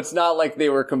 So it's not like they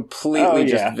were completely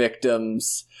just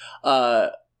victims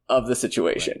of the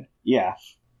situation. Right. Yeah.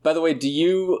 By the way, do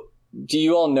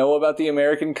you all know about the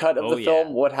American cut of the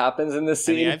film? What happens in this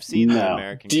scene? I mean, I've seen the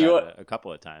American cut a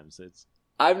couple of times.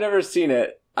 I've never seen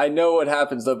it. I know what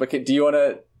happens, though, but do you want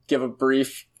to give a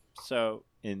brief? So,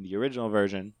 in the original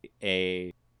version,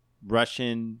 a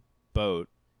Russian boat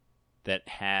that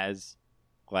has,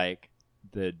 like,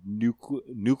 the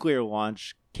nuclear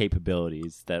launch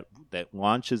capabilities that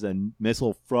launches a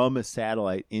missile from a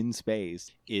satellite in space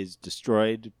is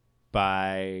destroyed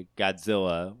by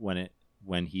Godzilla when it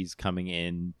when he's coming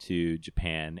into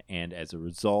Japan, and as a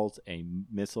result, a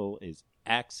missile is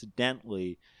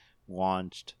accidentally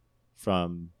launched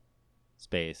from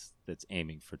space that's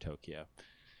aiming for Tokyo.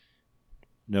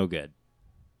 No good.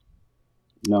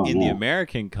 No, In the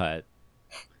American cut,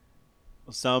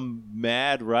 some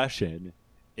mad Russian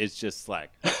is just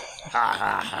like, ha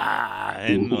ha ha,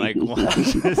 and like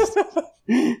launches.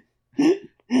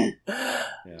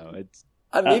 It's.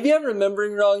 Maybe I'm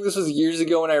remembering wrong. This was years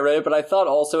ago when I read it, but I thought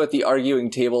also at the arguing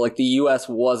table, like the U.S.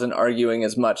 wasn't arguing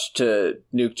as much to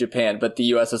nuke Japan, but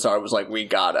the USSR was like, we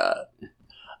gotta.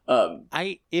 But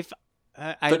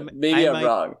maybe I'm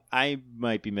wrong. I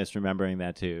might be misremembering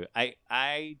that too.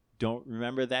 I don't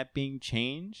remember that being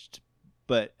changed,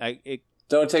 but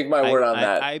don't take my word on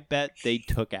that. I bet they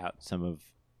took out some of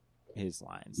his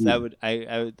lines. That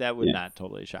would not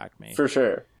totally shock me. For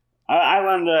sure. I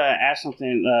wanted to ask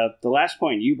something. The last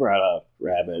point you brought up,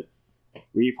 Rabbit,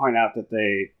 where you point out that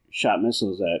they shot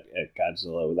missiles at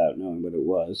Godzilla without knowing what it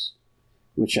was,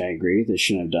 which I agree. They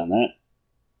shouldn't have done that.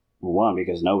 Well, one,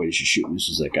 because nobody should shoot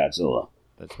missiles at Godzilla.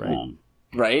 That's right.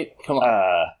 Right? Come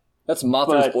on. That's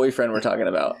Mothra's boyfriend we're talking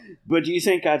about. But do you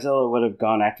think Godzilla would have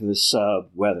gone after the sub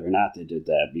whether or not they did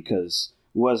that? Because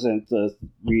wasn't the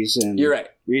reason... You're right.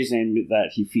 Reason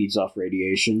that he feeds off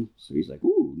radiation? So he's like,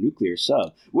 ooh, nuclear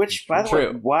sub. Which, by the way,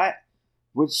 why...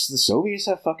 Would the Soviets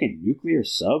have fucking nuclear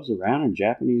subs around in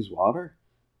Japanese water?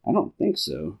 I don't think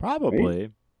so. Probably.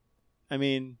 Right? I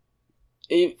mean...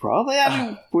 Probably. I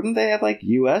mean, wouldn't they have, like,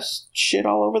 U.S. shit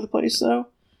all over the place, though?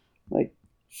 Like...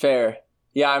 Fair.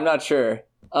 Yeah, I'm not sure.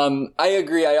 I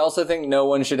agree. I also think no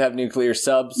one should have nuclear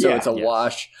subs, so it's a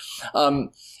wash.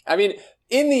 I mean,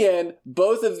 in the end,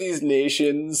 both of these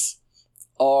nations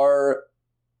are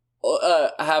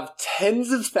have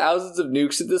tens of thousands of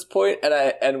nukes at this point,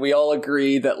 and we all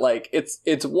agree that like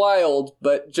it's wild,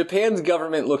 but Japan's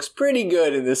government looks pretty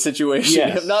good in this situation.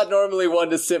 Yes. I'm not normally one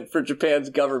to simp for Japan's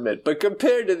government, but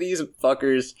compared to these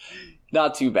fuckers,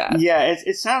 not too bad. Yeah,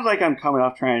 it sounds like I'm coming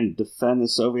off trying to defend the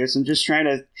Soviets and just trying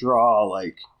to draw,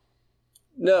 like...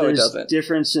 No, it doesn't.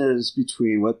 Differences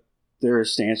between what their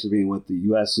stance would be and what the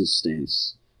U.S.'s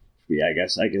stance would be, I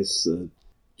guess.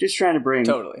 Just trying to bring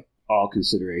all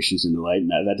considerations into light. And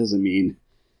that doesn't mean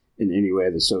in any way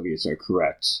the Soviets are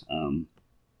correct.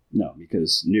 No,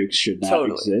 because nukes should not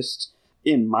exist.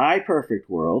 In my perfect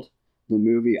world, the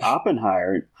movie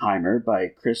Oppenheimer by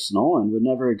Chris Nolan would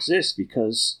never exist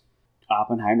because...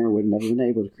 Oppenheimer would have never been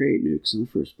able to create nukes in the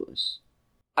first place.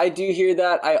 I do hear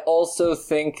that. I also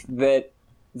think that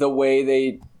the way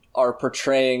they are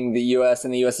portraying the U.S.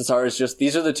 and the USSR is just,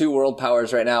 these are the two world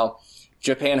powers right now.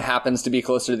 Japan happens to be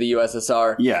closer to the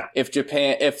USSR. Yeah. If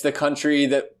the country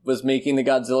that was making the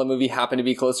Godzilla movie happened to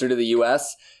be closer to the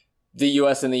US and the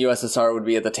USSR would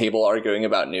be at the table arguing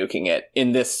about nuking it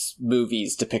in this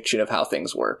movie's depiction of how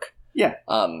things work. Yeah.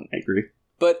 I agree.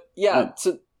 But yeah,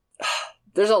 so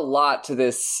there's a lot to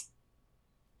this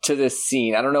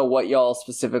scene. I don't know what y'all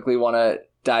specifically want to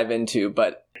dive into,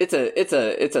 but it's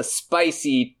a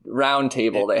spicy round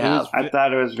table they have. I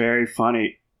thought it was very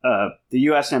funny. The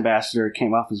U.S. ambassador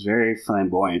came off as very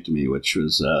flamboyant to me, which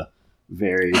was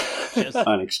very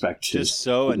unexpected. Just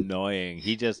so annoying.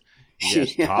 He just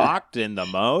talked in the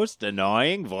most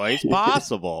annoying voice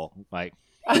possible. Like,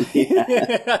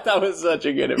 that was such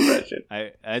a good impression.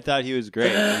 I thought he was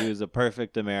great. He was a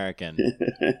perfect American.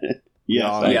 Yes,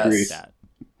 I agree. That.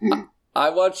 I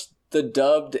watched the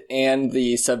dubbed and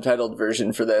the subtitled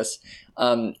version for this,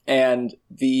 and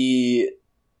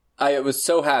I was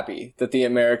so happy that the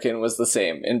American was the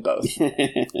same in both.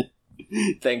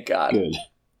 Thank God. Good.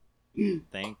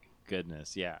 Thank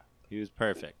goodness. Yeah, he was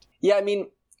perfect. Yeah, I mean,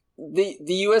 the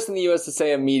U.S. and the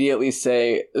USSA immediately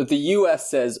say, the U.S.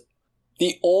 says,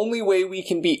 the only way we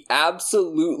can be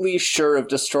absolutely sure of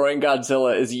destroying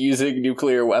Godzilla is using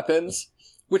nuclear weapons,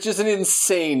 which is an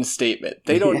insane statement.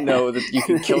 They don't know that you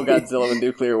can kill Godzilla with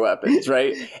nuclear weapons,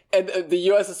 right? And the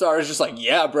USSR is just like,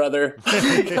 yeah, brother.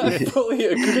 I fully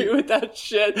agree with that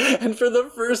shit. And for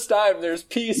the first time, there's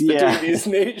peace between these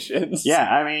nations. Yeah,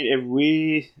 I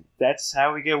mean, that's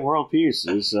how we get world peace,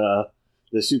 is the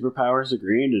superpowers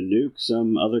agreeing to nuke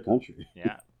some other country.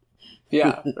 Yeah.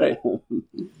 Yeah, right.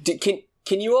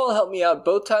 Can you all help me out?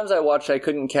 Both times I watched, I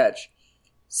couldn't catch.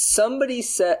 Somebody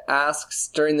asks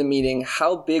during the meeting,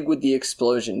 how big would the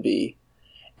explosion be?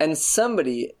 And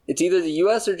somebody, it's either the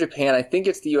US or Japan, I think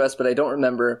it's the US, but I don't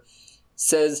remember,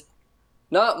 says,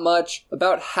 not much,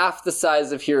 about half the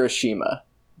size of Hiroshima.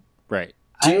 Right.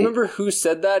 Do you remember who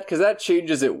said that? Because that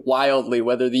changes it wildly,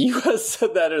 whether the US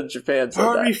said that or Japan said that.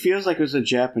 Part of me feels like it was a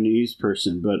Japanese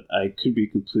person, but I could be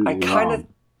completely wrong.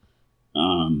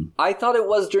 I thought it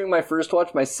was during my first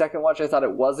watch. My second watch, I thought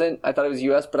it wasn't. I thought it was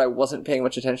U.S., but I wasn't paying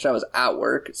much attention. I was at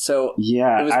work, so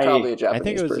yeah, it was probably a I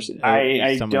think Japanese it was, person.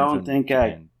 I don't think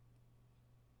Japan.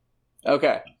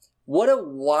 Okay, what a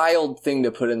wild thing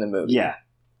to put in the movie. Yeah,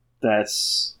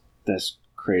 that's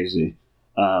crazy.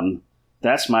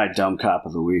 That's my dumb cop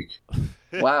of the week.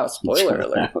 Wow, spoiler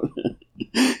alert.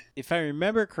 If I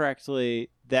remember correctly,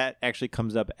 that actually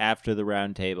comes up after the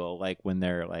round table, like when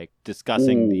they're like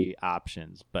discussing the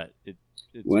options. But it's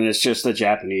when it's just the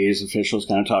Japanese officials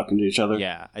kind of talking to each other.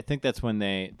 Yeah, I think that's when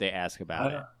they ask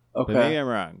about it. Okay, But maybe I'm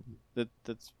wrong.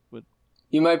 That's what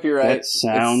you might be right. That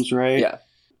sounds right.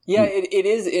 Yeah. It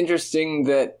is interesting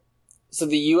that. So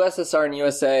the USSR and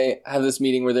USA have this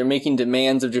meeting where they're making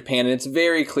demands of Japan, and it's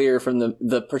very clear from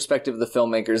the perspective of the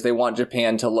filmmakers, they want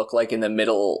Japan to look like in the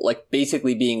middle, like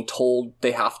basically being told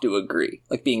they have to agree,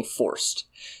 like being forced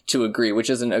to agree, which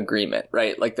is an agreement,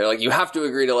 right? Like they're like, you have to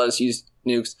agree to let us use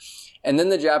nukes. And then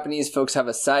the Japanese folks have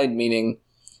a side meeting.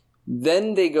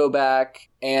 Then they go back,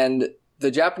 and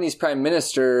the Japanese prime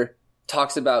minister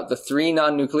talks about the 3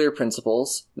 non-nuclear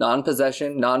principles: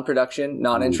 non-possession, non-production,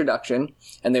 non-introduction,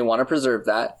 and they want to preserve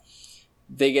that.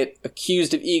 They get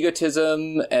accused of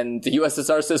egotism, and the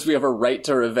USSR says we have a right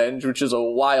to revenge, which is a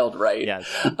wild right. Yes.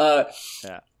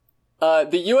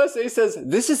 The USA says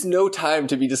this is no time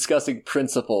to be discussing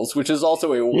principles, which is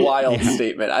also a wild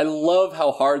statement. I love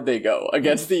how hard they go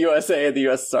against the USA and the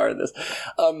USSR in this.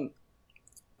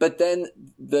 But then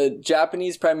the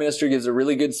Japanese prime minister gives a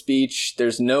really good speech.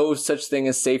 There's no such thing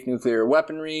as safe nuclear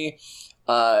weaponry.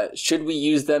 Should we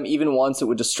use them even once, it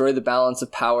would destroy the balance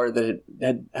of power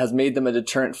that has made them a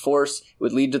deterrent force. It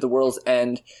would lead to the world's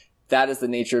end. That is the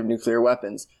nature of nuclear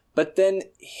weapons. But then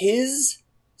his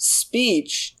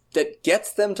speech that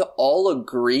gets them to all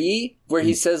agree, where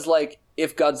he says, like,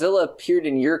 if Godzilla appeared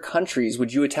in your countries,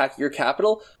 would you attack your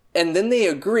capital? And then they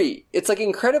agree. It's like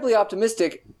incredibly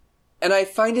optimistic. And I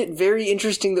find it very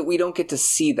interesting that we don't get to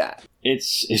see that.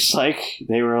 It's like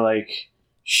they were like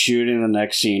shooting the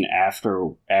next scene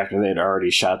after they'd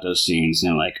already shot those scenes,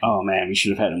 and like, oh man, we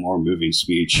should have had a more moving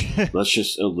speech. Let's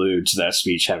just allude to that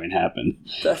speech having happened.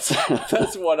 That's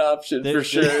one option for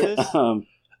sure.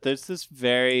 There's this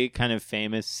very kind of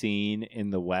famous scene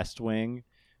in The West Wing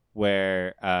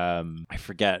where I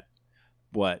forget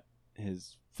what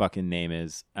his fucking name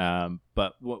is,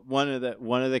 but one of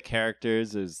the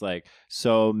characters is like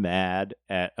so mad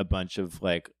at a bunch of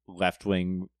like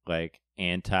left-wing, like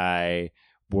anti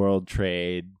World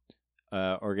Trade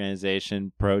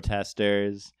Organization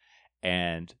protesters,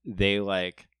 and they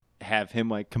like have him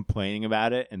like complaining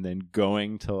about it and then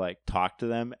going to like talk to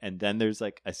them, and then there's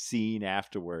like a scene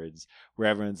afterwards where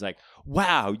everyone's like,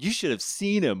 wow, you should have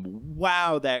seen him,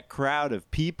 wow, that crowd of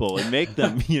people, and make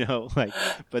them like,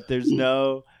 but there's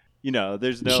no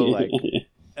like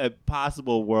a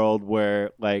possible world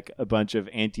where like a bunch of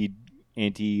anti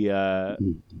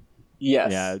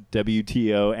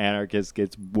WTO anarchist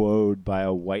gets woed by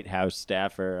a White House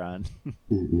staffer on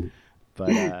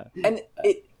but and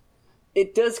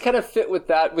it does kind of fit with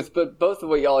that, with both of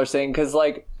what y'all are saying, because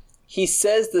like he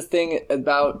says the thing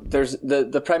about there's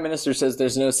the prime minister says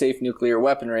there's no safe nuclear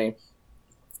weaponry,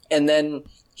 and then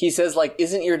he says like,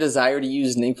 isn't your desire to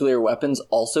use nuclear weapons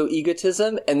also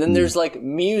egotism? And then there's like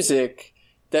music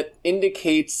that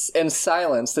indicates, and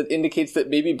silence that indicates that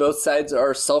maybe both sides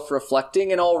are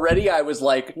self-reflecting. And already I was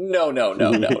like, no.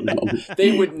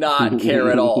 They would not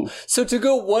care at all. So to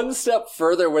go one step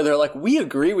further where they're like, we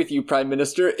agree with you, Prime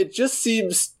Minister, it just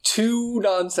seems too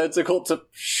nonsensical to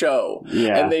show.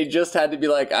 Yeah. And they just had to be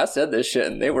like, I said this shit,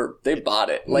 and they bought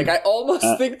it. Like, I almost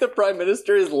think the Prime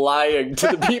Minister is lying to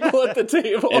the people at the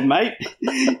table. It might,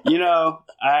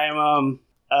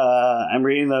 I'm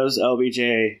reading those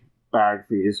LBJ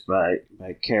biographies by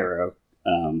Caro.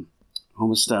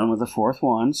 Almost done with the fourth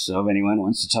one, so if anyone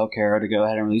wants to tell Caro to go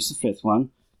ahead and release the fifth one,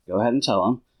 go ahead and tell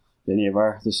them. If any of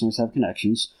our listeners have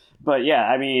connections. But yeah,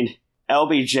 I mean,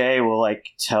 LBJ will like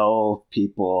tell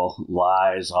people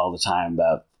lies all the time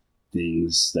about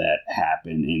things that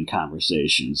happen in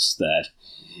conversations, that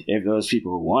if those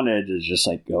people wanted to just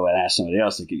like go and ask somebody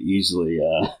else, they could easily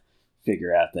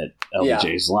figure out that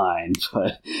LBJ's lying.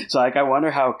 But so like, I wonder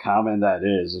how common that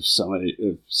is if somebody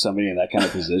in that kind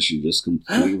of position just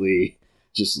completely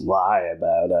just lie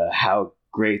about how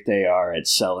great they are at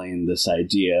selling this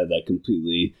idea that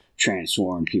completely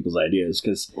transformed people's ideas.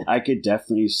 Because I could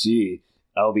definitely see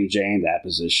LBJ in that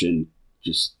position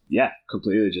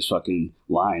completely just fucking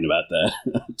lying about that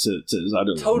to his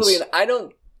other totally. ones.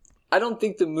 And I don't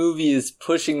think the movie is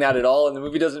pushing that at all, and the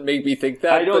movie doesn't make me think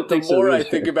that. I don't think so. The more I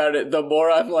think about it, the more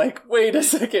I'm like, wait a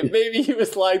second, maybe he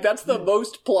was like, that's the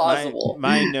most plausible.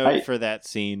 My note for that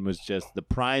scene was just the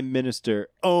Prime Minister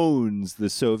owns the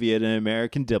Soviet and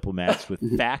American diplomats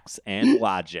with facts and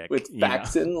logic. With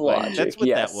facts and logic. That's what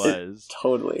that was.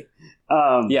 Totally.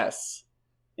 Yes.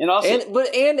 And also,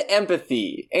 and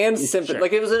empathy and sympathy. Sure.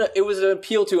 Like it was an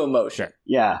appeal to emotion. Sure.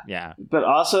 Yeah. But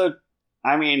also,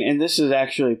 I mean, and this is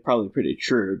actually probably pretty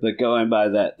true, but going by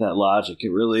that logic, it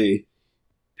really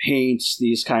paints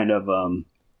these kind of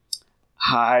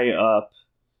high up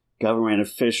government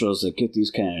officials that get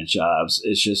these kind of jobs.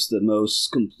 It's just the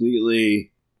most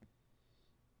completely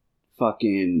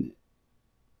fucking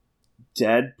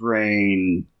dead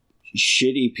brain,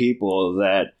 shitty people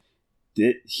that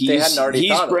he's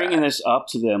bringing this up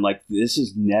to them like this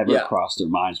has never crossed their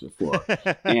minds before.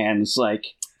 And it's like,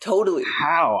 totally,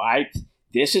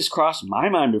 this has crossed my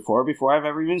mind before I've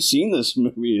ever even seen this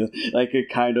movie. Like a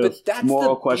kind of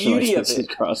moral question like this has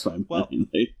crossed my mind.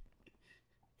 Like,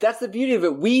 that's the beauty of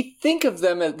it. We think of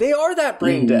them as they are that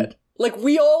brain dead. Like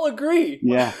we all agree.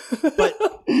 Yeah.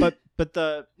 but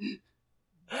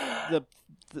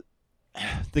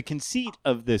the conceit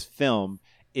of this film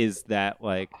is that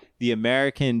like the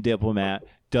American diplomat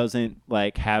doesn't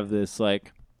like have this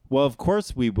like, well, of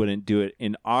course we wouldn't do it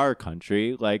in our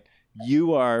country. Like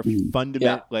you are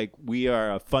like we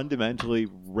are a fundamentally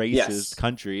racist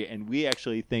country, and we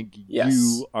actually think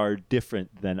you are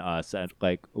different than us and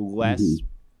like less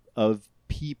of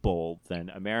people than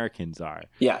Americans are.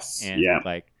 Yes. And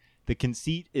like the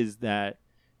conceit is that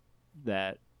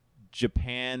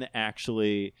Japan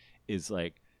actually is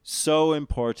like so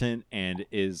important and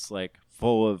is like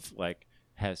full of like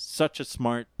has such a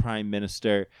smart prime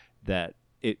minister that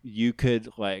you could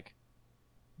like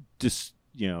just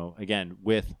again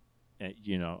with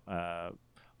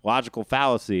logical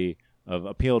fallacy of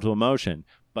appeal to emotion,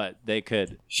 but they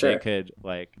could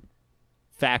like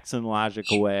facts and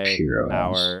logic away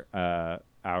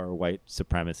our white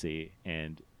supremacy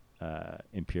and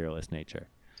imperialist nature.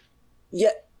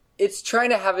 Yeah, it's trying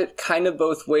to have it kind of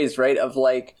both ways, right? Of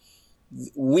like,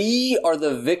 we are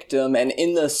the victim, and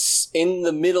in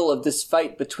the middle of this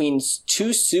fight between two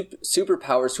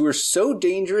superpowers who are so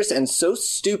dangerous and so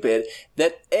stupid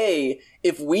that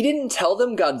if we didn't tell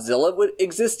them Godzilla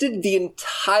existed, the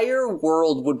entire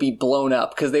world would be blown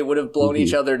up because they would have blown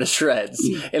each other to shreds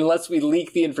unless we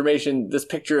leak the information, this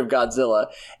picture of Godzilla.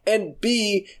 And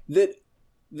B, that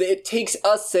it takes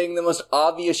us saying the most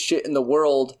obvious shit in the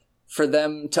world for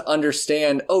them to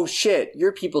understand, oh shit,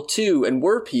 you're people too, and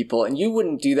we're people, and you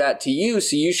wouldn't do that to you,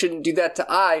 so you shouldn't do that to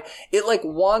I. It like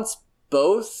wants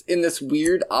both in this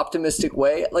weird optimistic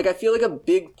way. Like I feel like a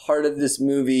big part of this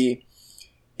movie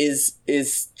is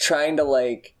trying to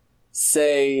like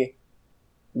say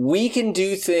we can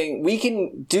do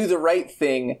the right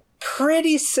thing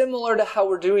pretty similar to how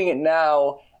we're doing it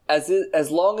now,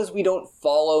 as long as we don't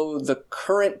follow the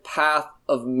current path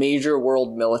of major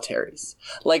world militaries.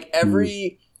 Like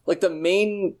like the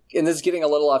main, and this is getting a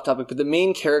little off topic, but the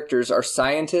main characters are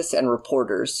scientists and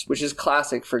reporters, which is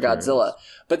classic for Godzilla.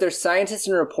 But they're scientists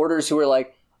and reporters who are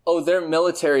like, oh, their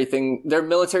military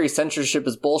censorship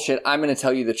is bullshit. I'm going to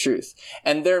tell you the truth.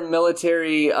 And their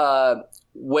military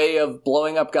way of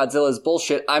blowing up Godzilla is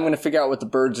bullshit. I'm going to figure out what the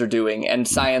birds are doing, and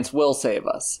science will save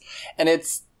us. And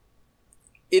it's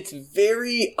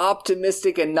very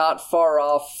optimistic and not far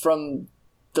off from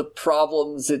the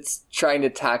problems it's trying to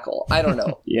tackle. I don't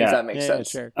know if that makes sense.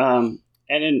 Sure. And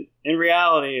in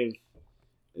reality,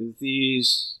 of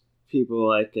these people,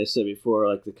 like I said before,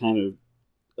 like the kind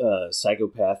of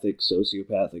psychopathic,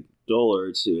 sociopathic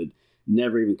dullards who would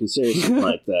never even consider something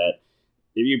like that,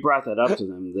 if you brought that up to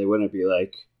them, they wouldn't be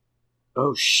like,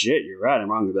 oh shit, you're right,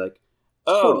 I'm wrong. They'd be like,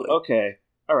 oh, totally. Okay,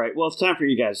 all right, well, it's time for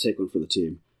you guys to take one for the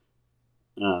team.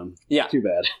 Too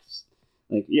bad.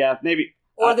 Like, yeah, maybe.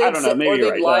 Or I don't know. Maybe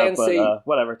you're right. But say,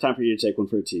 whatever. Time for you to take one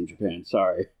for Team Japan.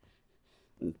 Sorry.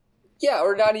 Yeah,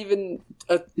 or not even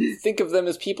think of them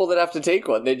as people that have to take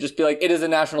one. They'd just be like, it is a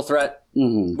national threat.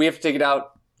 Mm-hmm. We have to take it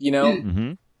out.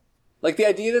 Mm-hmm. Like the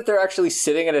idea that they're actually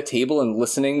sitting at a table and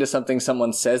listening to something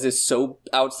someone says is so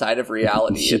outside of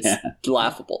reality. It's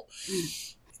laughable.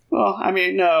 Well, I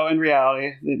mean, no. In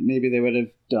reality, maybe they would have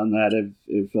done that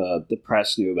if the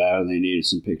press knew about it and they needed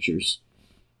some pictures.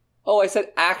 Oh, I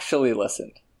said actually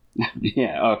listened.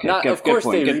 Yeah, okay. Of course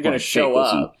they're going to show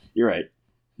up. You're right.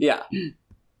 Yeah.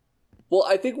 Well,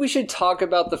 I think we should talk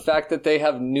about the fact that they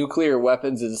have nuclear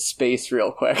weapons in space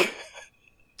real quick.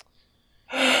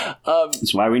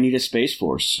 That's why we need a space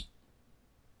force.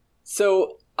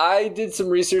 So I did some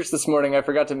research this morning. I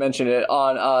forgot to mention it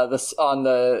on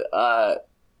the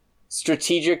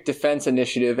Strategic Defense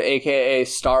Initiative, aka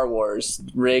Star Wars,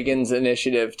 Reagan's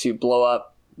initiative to blow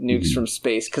up nukes from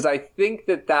space, because I think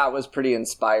that was pretty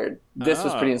inspired. This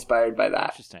was pretty inspired by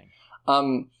that. Interesting.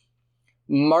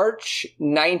 March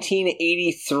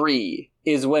 1983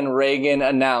 is when Reagan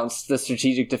announced the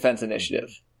Strategic Defense Initiative.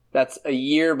 That's a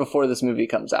year before this movie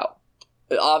comes out.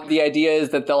 The idea is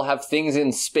that they'll have things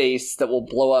in space that will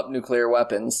blow up nuclear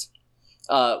weapons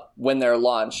when they're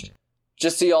launched.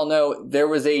 Just so y'all know, there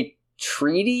was a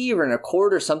treaty or an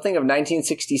accord or something of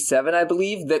 1967, I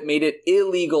believe, that made it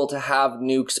illegal to have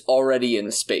nukes already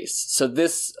in space. So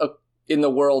this in the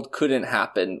world couldn't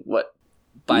happen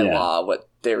by law, what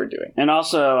they were doing. And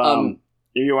also,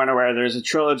 if you weren't aware, there's a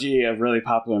trilogy of really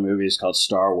popular movies called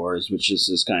Star Wars, which is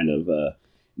this kind of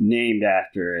named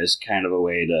after as kind of a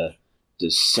way to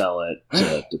sell it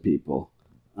to people.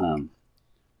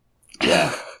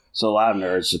 Yeah. So a lot of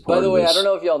nerds support. By the way, this. I don't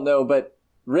know if y'all know, but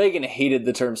Reagan hated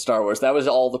the term Star Wars. That was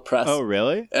all the press. Oh,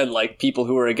 really? And like people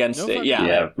who were against it. Yeah.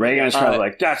 Yeah. Reagan was probably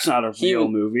like, that's not a real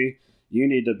movie. You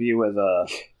need to be with a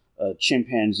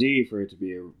chimpanzee for it to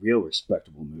be a real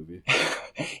respectable movie.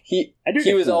 He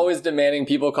was always demanding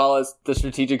people call it the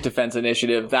Strategic Defense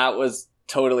Initiative. That was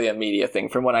totally a media thing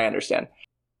from what I understand.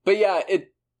 But yeah,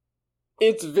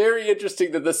 it's very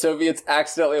interesting that the Soviets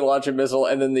accidentally launch a missile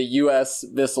and then the US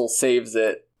missile saves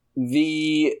it.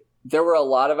 There were a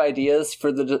lot of ideas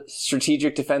for the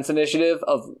Strategic Defense Initiative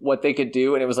of what they could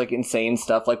do, and it was like insane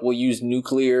stuff, like we'll use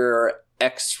nuclear or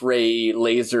X-ray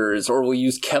lasers, or we'll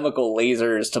use chemical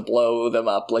lasers to blow them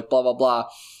up, like blah, blah, blah.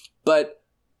 But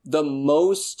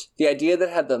the idea that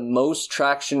had the most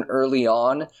traction early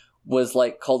on was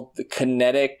like called the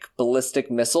kinetic ballistic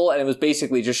missile, and it was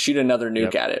basically just shoot another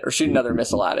nuke at it or shoot another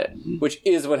missile at it, which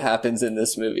is what happens in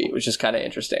this movie, which is kind of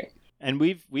interesting. And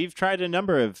we've tried a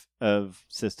number of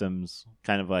systems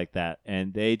kind of like that,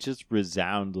 and they just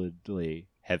resoundingly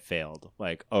have failed,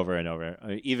 like over and over.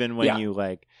 Even when you're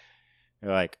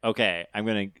like, okay,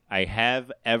 I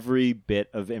have every bit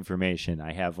of information.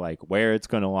 I have like where it's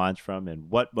going to launch from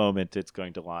and what moment it's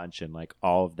going to launch and like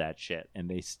all of that shit. And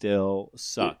they still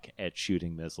suck at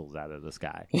shooting missiles out of the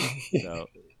sky. So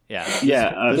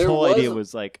this whole idea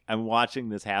was like, I'm watching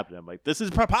this happen. I'm like, this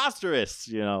is preposterous.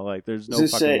 Like there's no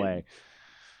fucking way.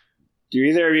 Do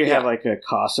either of you have like a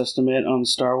cost estimate on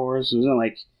Star Wars? Wasn't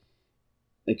like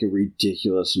a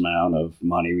ridiculous amount of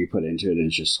money we put into it and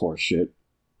it's just horse shit?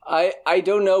 I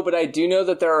don't know, but I do know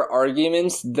that there are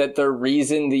arguments that the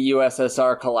reason the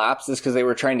USSR collapsed is because they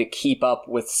were trying to keep up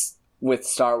with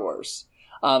Star Wars.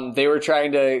 They were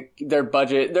trying to, their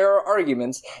budget, there are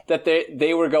arguments that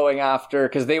they were going after,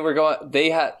 because they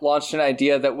had launched an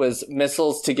idea that was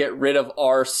missiles to get rid of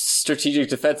our Strategic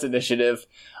Defense Initiative,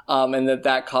 and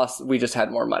that cost, we just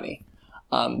had more money.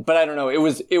 But I don't know, it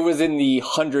was in the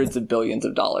hundreds of billions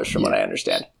of dollars from what I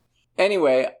understand.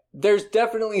 Anyway, there's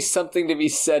definitely something to be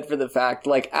said for the fact,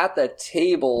 like, at the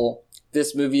table,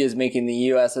 this movie is making the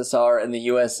USSR and the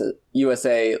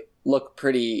USA look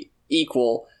pretty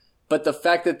equal. But the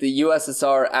fact that the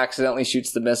USSR accidentally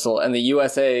shoots the missile and the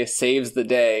USA saves the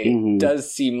day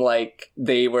does seem like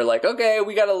they were like, okay,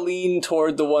 we got to lean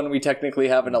toward the one we technically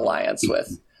have an alliance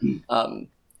with.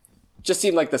 Just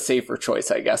seemed like the safer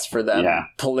choice, I guess, for them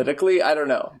politically. I don't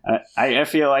know. I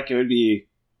feel like it would be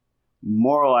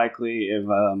more likely if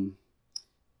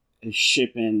a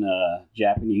ship in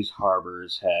Japanese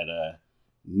harbors had a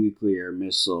nuclear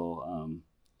missile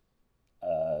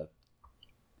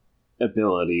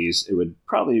abilities. It would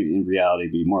probably, in reality,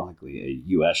 be more likely a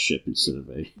U.S. ship instead of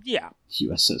a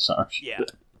USSR ship.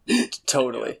 Yeah,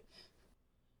 totally.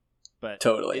 But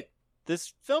totally,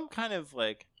 this film kind of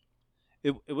like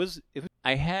it was.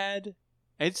 I had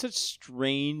such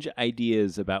strange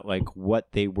ideas about like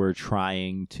what they were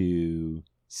trying to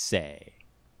say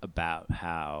about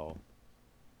how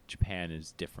Japan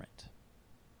is different,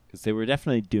 because they were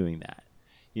definitely doing that,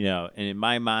 and in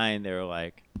my mind they were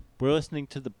like, we're listening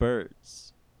to the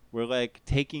birds, we're like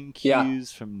taking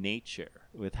cues from nature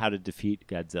with how to defeat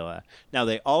Godzilla. Now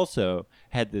they also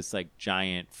had this like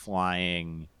giant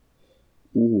flying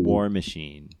war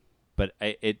machine, but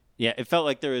it felt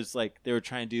like there was like they were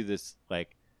trying to do this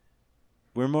like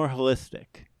we're more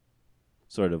holistic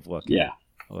sort of look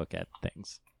at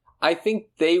things. I think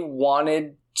they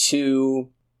wanted to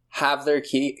have their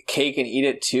cake and eat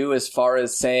it too, as far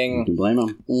as saying, you can blame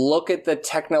them. Look at the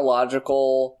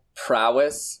technological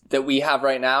prowess that we have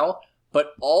right now,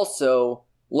 but also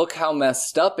look how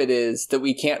messed up it is that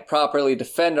we can't properly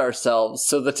defend ourselves,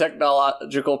 so the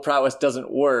technological prowess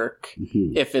doesn't work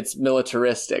if it's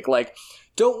militaristic. Like,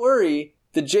 don't worry,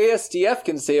 the JSDF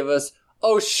can save us.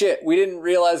 Oh shit, we didn't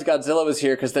realize Godzilla was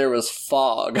here because there was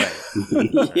fog.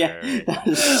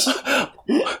 Yeah.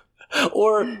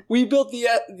 Or we built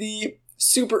the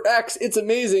Super X, it's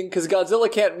amazing because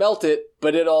Godzilla can't melt it,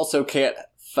 but it also can't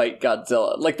fight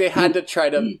Godzilla. Like, they had to try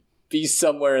to be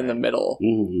somewhere in the middle.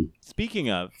 Speaking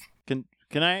of, can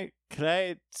I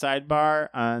sidebar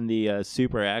on the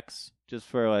Super X just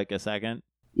for like a second?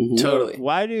 Totally.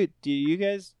 Why do you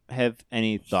guys have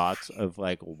any thoughts of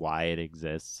like why it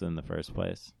exists in the first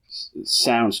place? It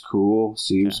sounds cool.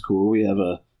 Seems cool. We have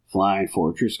a flying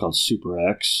fortress called Super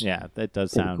X. Yeah, that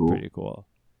does sound pretty cool.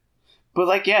 But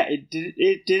like, yeah, did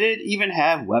it even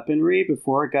have weaponry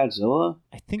before Godzilla?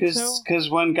 I think so. Because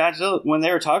when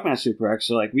they were talking about Super X,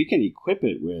 they're like, we can equip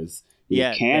it with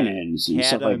cannons and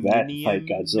stuff like that to fight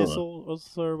Godzilla.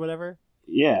 Missiles or whatever.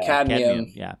 Yeah,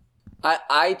 Cadmium. Yeah.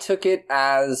 I took it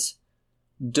as,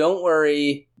 don't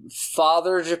worry,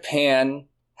 Father Japan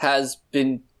has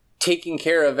been taking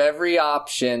care of every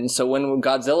option. So when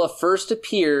Godzilla first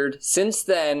appeared, since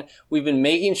then, we've been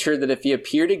making sure that if he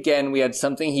appeared again, we had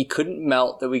something he couldn't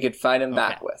melt that we could fight him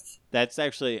back with. That's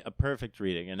actually a perfect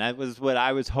reading. And that was what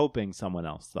I was hoping someone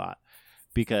else thought.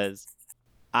 Because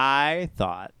I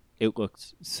thought it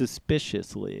looked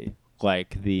suspiciously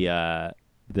like the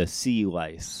sea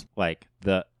lice, like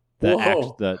the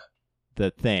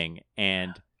thing,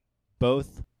 and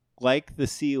both like the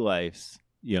sea lice,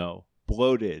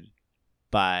 bloated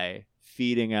by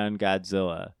feeding on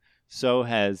Godzilla, so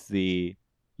has the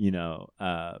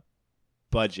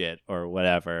budget or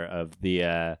whatever of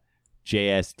the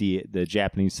JSD, the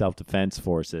Japanese Self-Defense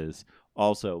Forces,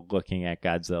 also looking at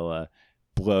Godzilla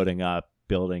bloating up,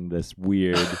 building this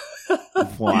weird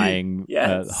flying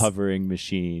hovering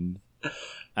machine.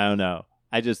 I don't know.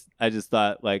 I just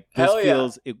thought, like,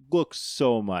 this it looks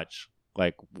so much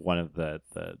like one of the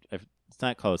it's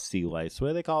not called sea lice. What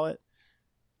do they call it?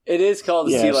 It is called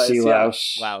sea lice. Sea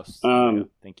louse. Louse.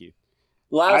 Thank you.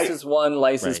 Louse is one,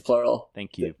 lice is plural.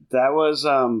 Thank you. That was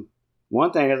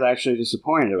one thing I was actually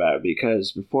disappointed about,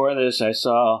 because before this I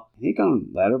saw, I think on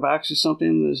Letterboxd or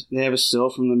something, they have a still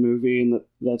from the movie, and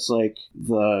that's like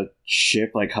the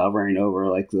ship like hovering over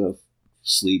like the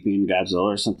sleeping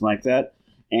Godzilla or something like that.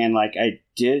 And like I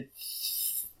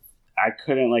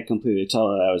couldn't like completely tell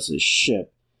that was a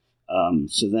ship.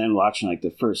 So then watching like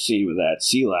the first scene with that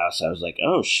sea louse, I was like,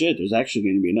 oh shit, there's actually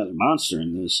going to be another monster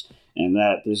in this, and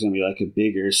that there's going to be like a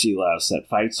bigger sea louse that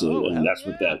fights it, and that's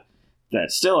what that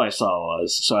still I saw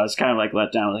was. So I was kind of like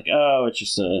let down, like, oh, it's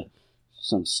just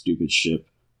some stupid ship.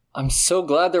 I'm so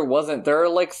glad there wasn't. There are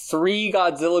like 3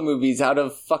 Godzilla movies out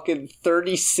of fucking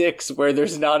 36 where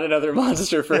there's not another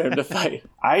monster for him to fight.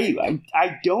 I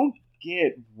don't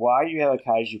get why you have a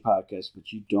kaiju podcast,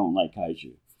 but you don't like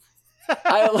kaiju.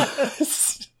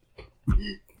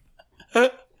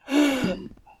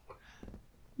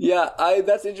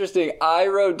 That's interesting. I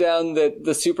wrote down that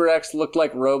the Super X looked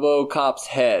like RoboCop's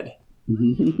head.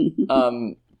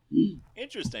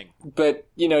 Interesting. But,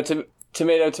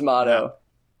 tomato.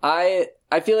 I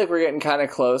feel like we're getting kind of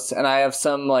close, and I have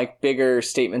some like bigger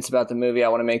statements about the movie I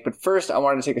want to make. But first, I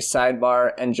wanted to take a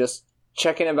sidebar and just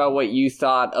check in about what you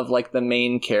thought of like the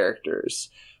main characters.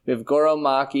 We have Goro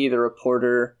Maki, the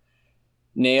reporter,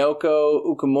 Naoko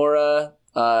Ukamura.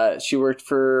 She worked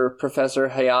for Professor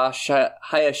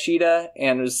Hayashida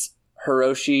and was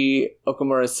Hiroshi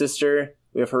Okamura's sister.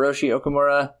 We have Hiroshi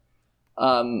Okamura.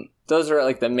 Those are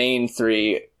like the main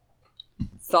 3.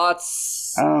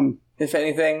 Thoughts, if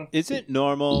anything? Is it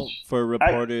normal for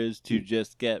reporters to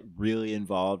just get really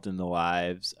involved in the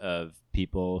lives of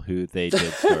people who they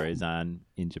did stories on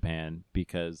in Japan?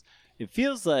 Because it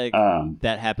feels like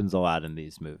that happens a lot in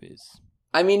these movies.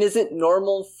 I mean, is it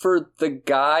normal for the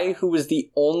guy who was the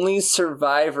only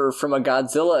survivor from a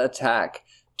Godzilla attack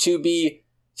to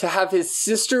have his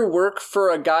sister work for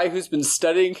a guy who's been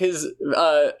studying his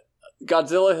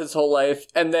Godzilla his whole life,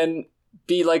 and then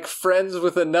be like friends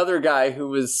with another guy who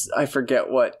was, I forget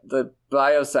what, the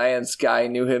bioscience guy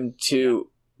knew him too,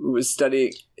 who was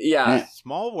studying. Yeah.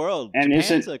 Small world. And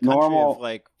Japan's is it a country normal of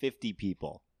like 50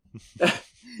 people.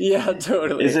 Yeah,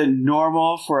 totally. Is it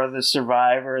normal for the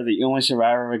only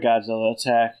survivor of a Godzilla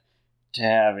attack, to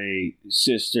have a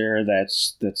sister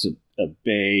that's a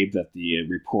babe that the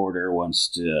reporter wants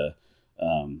to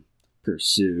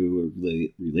pursue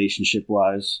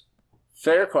relationship-wise?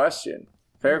 Fair question.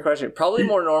 Probably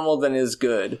more normal than is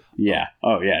good. Yeah.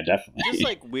 Oh, yeah, definitely. Just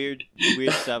like weird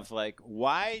stuff. Like,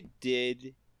 why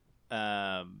did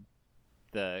the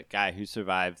guy who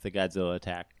survived the Godzilla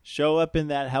attack show up in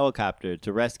that helicopter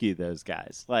to rescue those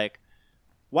guys? Like,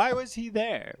 why was he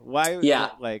there? Why? Yeah.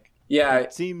 Like, Yeah,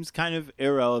 it seems kind of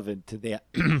irrelevant to the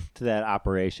to that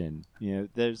operation.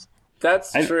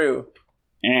 That's true.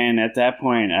 And at that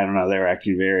point, I don't know, they were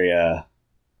acting very.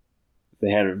 They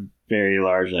had a very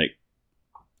large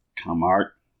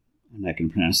camart. I'm not going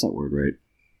to pronounce that word right.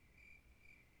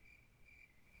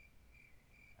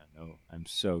 I don't know. I'm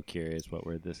so curious what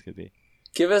word this could be.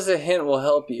 Give us a hint. We'll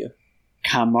help you.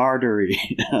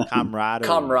 Camaraderie.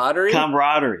 Camaraderie?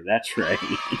 Camaraderie. That's right.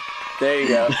 There you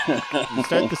go.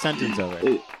 Start the sentence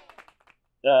over.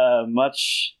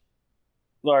 Much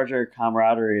larger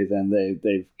camaraderie than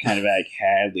they've kind of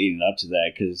had leading up to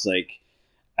that. Because,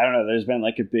 I don't know, there's been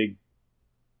a big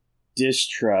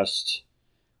distrust,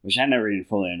 which I never even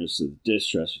fully understood, the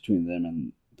distrust between them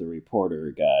and the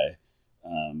reporter guy.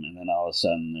 And then all of a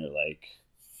sudden they're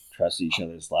trusting each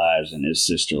other's lives and his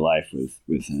sister life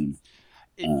with him.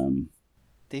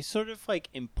 They sort of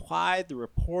implied the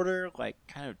reporter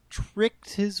kind of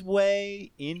tricked his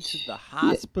way into the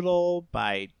hospital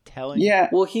by telling. Yeah.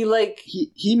 Well, he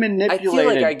manipulated. I feel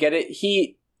like I get it.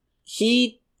 He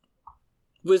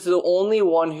was the only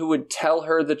one who would tell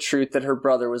her the truth that her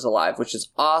brother was alive, which is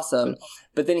awesome.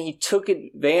 But then he took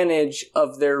advantage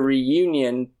of their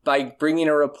reunion by bringing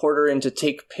a reporter in to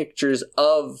take pictures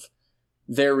of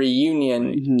their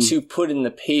reunion to put in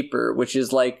the paper, which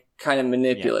is kind of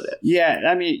manipulative. Yes. Yeah,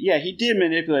 I mean, he did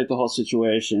manipulate the whole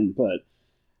situation, but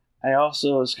I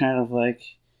also was kind of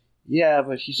yeah,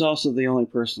 but he's also the only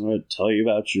person who would tell you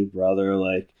about your brother.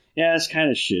 Yeah, it's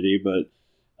kind of shitty, but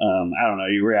I don't know,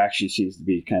 your reaction seems to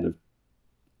be kind of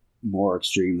more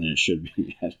extreme than it should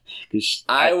be.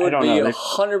 I would be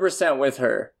 100% with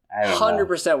her.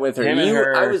 100% with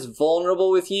her. I was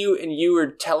vulnerable with you, and you were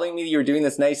telling me you were doing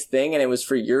this nice thing, and it was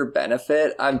for your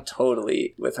benefit. I'm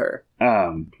totally with her.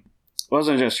 It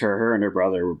wasn't just her and her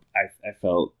brother. I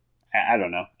felt, I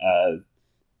don't know,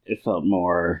 it felt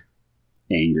more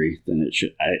angry than it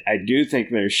should. I do think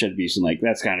there should be some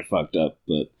that's kind of fucked up,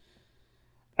 but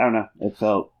I don't know. It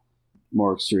felt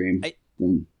more extreme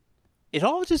than. It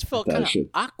all just felt kind of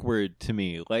awkward to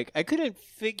me. I couldn't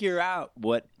figure out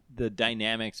what the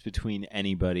dynamics between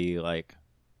anybody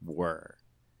were.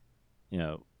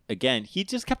 Again, he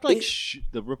just kept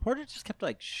the reporter just kept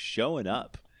showing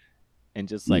up and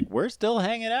just we're still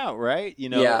hanging out, right?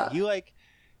 Yeah.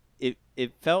 He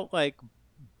it felt like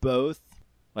both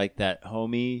that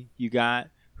homie you got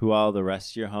who all the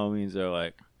rest of your homies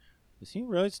are is he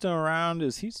really still around?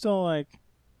 Is he still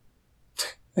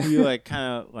you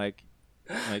kind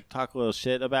of talk a little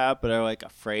shit about, but are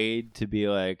afraid to be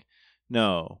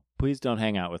no, please don't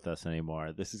hang out with us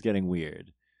anymore. This is getting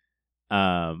weird.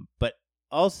 But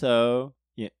also,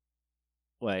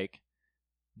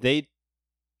 they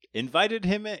invited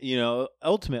him in,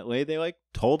 ultimately they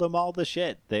told him all the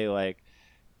shit. They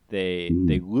they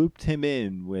looped him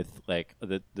in with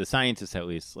the scientists, at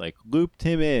least looped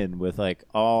him in with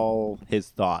all his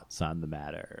thoughts on the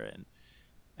matter. And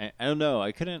I don't know,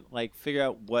 I couldn't figure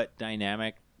out what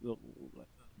dynamic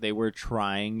they were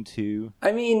trying to.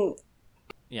 I mean,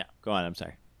 yeah, go on. I'm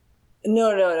sorry.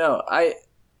 No.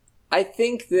 I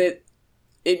think that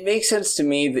it makes sense to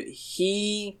me that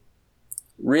he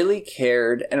really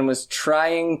cared and was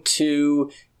trying to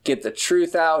get the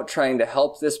truth out, trying to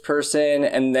help this person,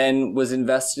 and then was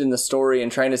invested in the story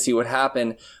and trying to see what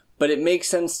happened. But it makes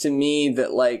sense to me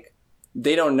that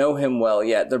they don't know him well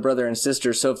yet, their brother and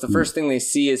sister. So if the first thing they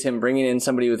see is him bringing in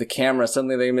somebody with a camera,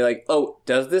 suddenly they're going to be oh,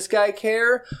 does this guy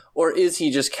care? Or is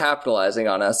he just capitalizing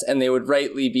on us? And they would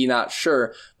rightly be not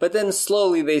sure. But then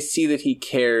slowly they see that he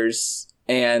cares.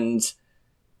 And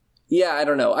yeah, I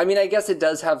don't know. I mean, I guess it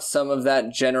does have some of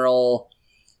that general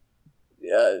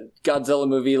Godzilla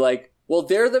movie, well,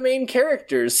 they're the main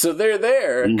characters, so they're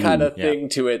there kind of thing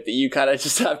to it that you kind of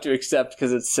just have to accept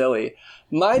because it's silly.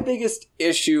 My biggest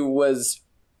issue was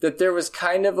that there was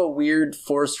kind of a weird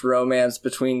forced romance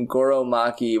between Goro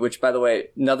Maki, which, by the way,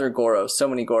 another Goro, so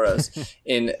many Goros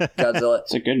in Godzilla.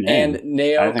 It's a good name. And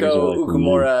Naoko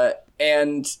Ukamura.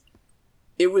 And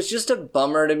it was just a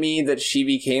bummer to me that she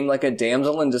became a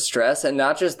damsel in distress. And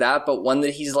not just that, but one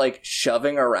that he's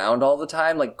shoving around all the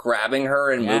time, grabbing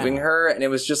her and moving her. And it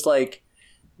was just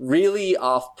really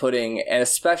off-putting, and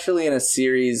especially in a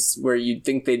series where you'd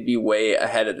think they'd be way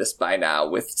ahead of this by now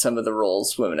with some of the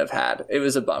roles women have had. It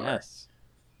was a bummer. Yes.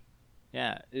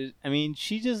 Yeah, I mean,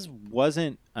 she just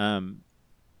wasn't.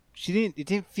 It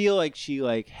didn't feel like she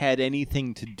had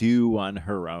anything to do on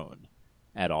her own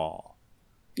at all.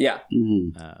 Yeah.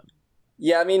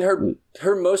 Yeah, I mean,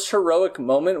 her most heroic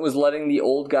moment was letting the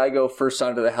old guy go first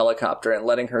onto the helicopter and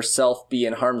letting herself be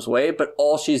in harm's way, but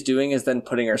all she's doing is then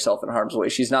putting herself in harm's way.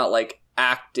 She's not,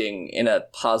 acting in a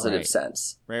positive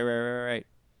sense. Right.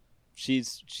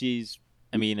 she's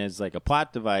I mean, as like a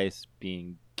plot device,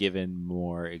 being given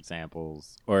more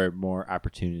examples or more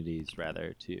opportunities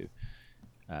rather to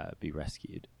be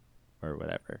rescued or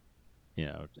whatever, you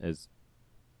know, as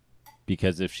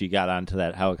because if she got onto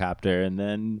that helicopter and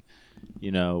then,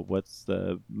 you know, what's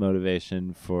the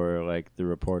motivation for like the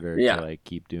reporter to like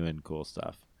keep doing cool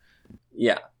stuff?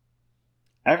 Yeah.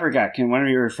 I forgot. Can one of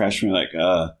you refresh me? Like,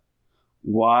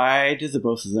 why did the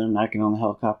both of them not get on the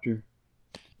helicopter?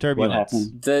 Turbulence. What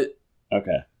happened?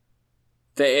 Okay.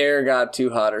 The air got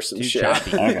too hot or some Too shit.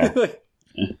 choppy. Okay.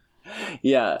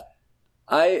 Yeah.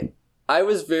 I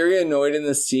was very annoyed in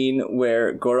the scene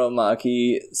where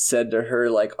Goromaki said to her,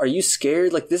 like, are you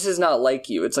scared? Like, this is not like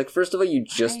you. It's like, first of all, you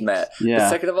just met. Yeah. But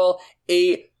second of all,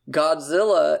 a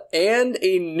Godzilla and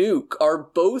a nuke are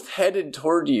both headed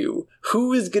toward you.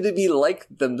 Who is going to be like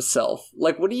themselves?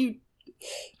 Like, what do you...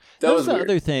 That was the weird.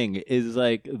 other thing is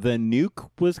like the nuke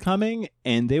was coming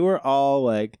and they were all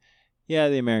like, yeah,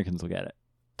 the Americans will get it.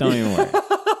 Don't even worry.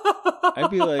 I'd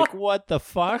be like, what the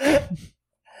fuck?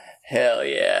 Hell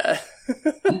yeah.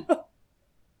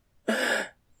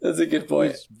 That's a good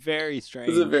point. It's very strange.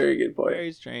 That's a very good point.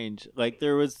 Very strange. Like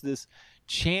there was this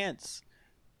chance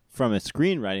from a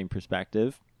screenwriting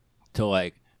perspective to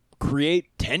like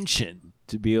create tension,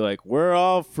 to be like, we're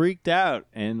all freaked out,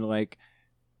 and like,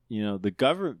 you know,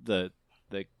 the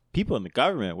people in the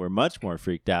government were much more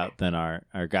freaked out than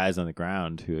our guys on the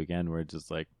ground, who again were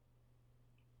just like,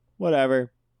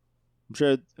 whatever. I'm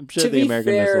sure the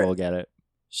American missile will get it.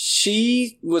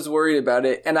 She was worried about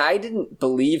it, and I didn't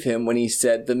believe him when he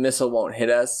said the missile won't hit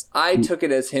us. I took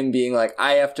it as him being like,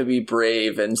 I have to be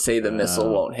brave and say the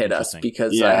missile won't hit us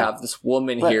because I have this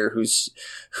woman here who's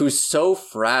so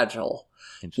fragile.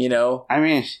 You know? I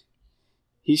mean,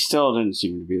 he still didn't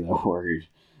seem to be that worried.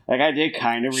 Like, I did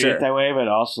kind of read it that way, but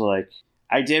also, like,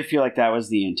 I did feel like that was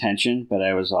the intention, but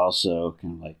I was also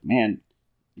kind of like, man,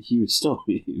 he would still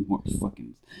be more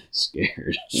fucking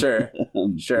scared. Sure.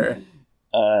 Sure.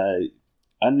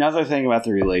 Another thing about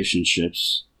the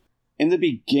relationships. In the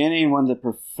beginning, when the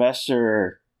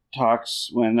professor talks,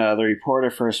 when the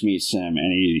reporter first meets him,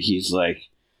 and he's like,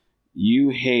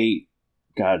 you hate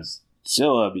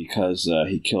Godzilla because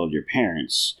he killed your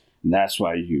parents, and that's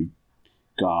why you've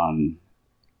gone,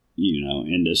 you know,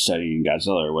 into studying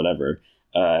Godzilla or whatever.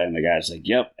 And the guy's like,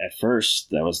 yep, at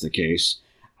first that was the case.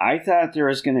 I thought there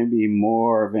was going to be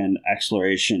more of an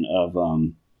exploration of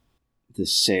the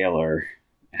sailor.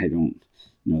 I don't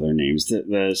know their names.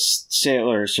 The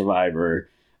sailor survivor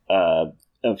of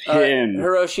him.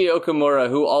 Hiroshi Okamura,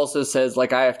 who also says,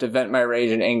 like, I have to vent my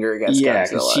rage and anger against Godzilla. Yeah,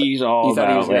 because he's all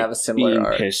about like, have a similar being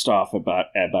art. pissed off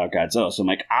about Godzilla. So I'm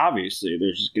like, obviously,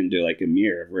 they're just going to do like a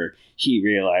mirror where he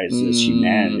realizes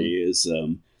humanity is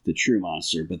the true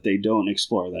monster, but they don't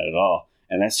explore that at all.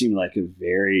 And that seemed like a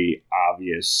very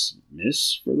obvious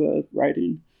miss for the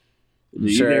writing. Do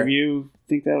either of you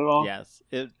think that at all? Yes.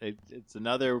 It's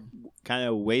another kind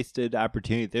of wasted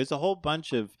opportunity. There's a whole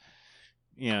bunch of,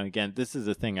 you know, again, this is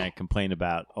a thing I complain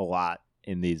about a lot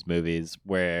in these movies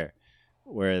where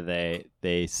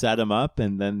they set them up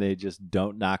and then they just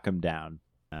don't knock them down.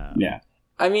 Yeah.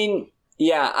 I mean,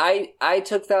 yeah, I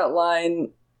took that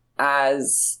line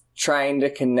as trying to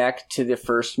connect to the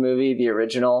first movie, the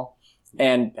original,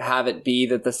 and have it be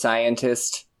that the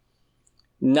scientist,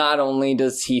 not only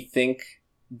does he think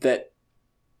that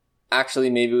actually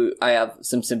maybe I have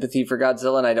some sympathy for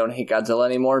Godzilla and I don't hate Godzilla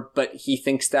anymore, but he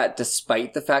thinks that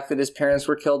despite the fact that his parents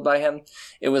were killed by him.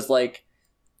 It was like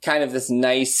kind of this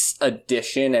nice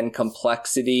addition and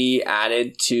complexity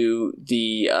added to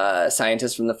the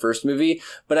scientist from the first movie.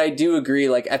 But I do agree,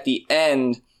 like at the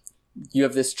end, you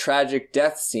have this tragic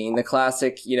death scene, the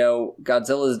classic, you know,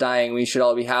 Godzilla's dying, we should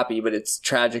all be happy, but it's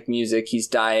tragic music, he's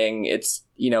dying, it's,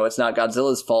 you know, it's not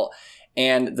Godzilla's fault.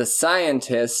 And the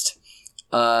scientist,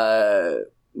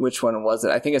 which one was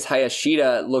it? I think it's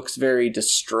Hayashida, looks very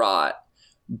distraught.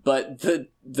 But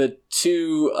the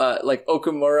two, like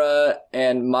Okamura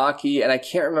and Maki, and I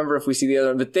can't remember if we see the other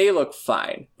one, but they look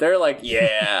fine. They're like,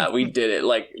 yeah, we did it.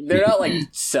 Like, they're not like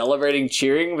celebrating,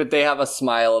 cheering, but they have a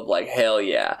smile of like, hell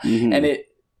yeah. Mm-hmm. And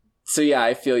so yeah,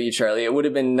 I feel you, Charlie. It would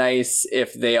have been nice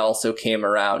if they also came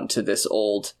around to this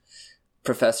old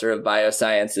professor of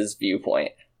biosciences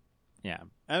viewpoint. Yeah.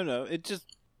 I don't know. It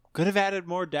just could have added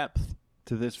more depth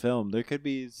to this film. There could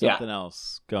be something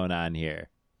else going on here.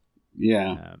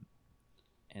 Yeah.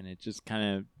 And it just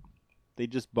kind of, they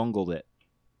just bungled it.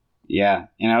 Yeah.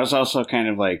 And I was also kind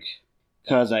of like,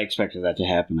 because I expected that to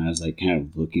happen, I was like kind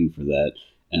of looking for that.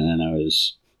 And then I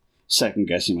was second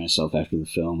guessing myself after the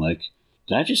film. Like,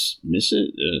 did I just miss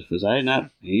it? Was I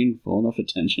not paying full enough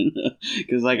attention?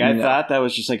 Because like I thought that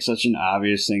was just like such an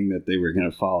obvious thing that they were going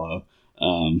to follow.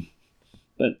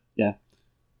 But yeah,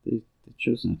 they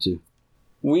chose not to.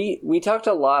 We talked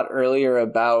a lot earlier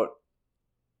about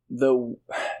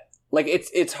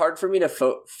it's hard for me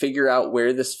to figure out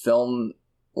where this film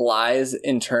lies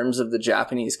in terms of the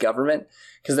Japanese government,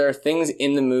 because there are things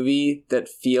in the movie that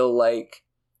feel like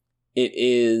it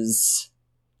is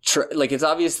it's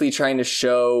obviously trying to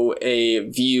show a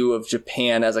view of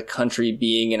Japan as a country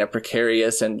being in a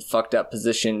precarious and fucked up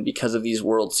position because of these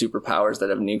world superpowers that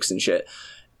have nukes and shit.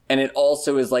 And it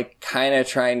also is like kind of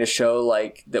trying to show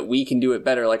like that we can do it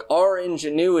better. Like our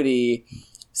ingenuity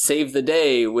saved the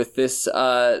day with this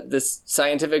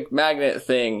scientific magnet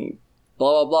thing,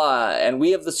 blah, blah, blah. And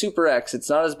we have the Super X. It's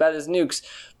not as bad as nukes.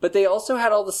 But they also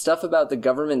had all the stuff about the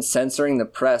government censoring the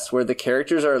press where the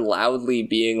characters are loudly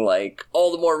being like,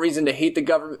 all the more reason to hate the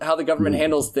government, how the government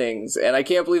handles things. And I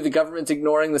can't believe the government's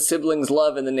ignoring the siblings'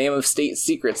 love in the name of state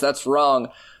secrets. That's wrong.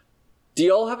 Do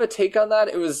y'all have a take on that?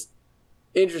 It was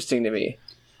interesting to me.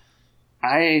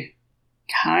 I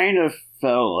kind of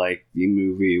felt like the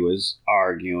movie was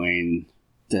arguing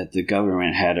that the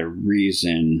government had a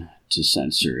reason to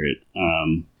censor it.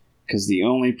 Because the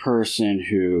only person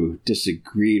who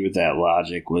disagreed with that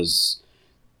logic was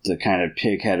the kind of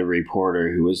pig-headed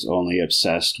reporter who was only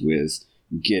obsessed with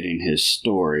getting his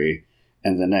story.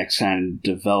 And the next kind of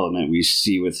development we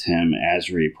see with him as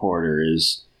a reporter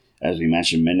is, as we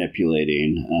mentioned,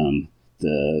 manipulating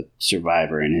the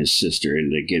survivor and his sister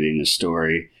into getting the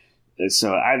story. And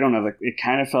so I don't know, it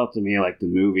kind of felt to me like the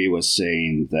movie was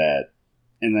saying that,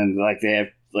 and then like they have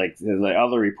like the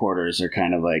other reporters are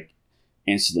kind of like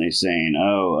instantly saying,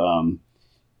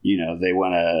 they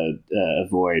want to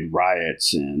avoid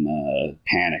riots and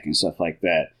panic and stuff like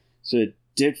that. So it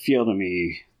did feel to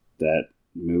me that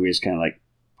the movie is kind of like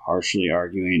partially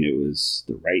arguing it was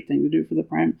the right thing to do for the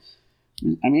prime.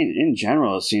 I mean, in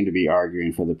general, it seemed to be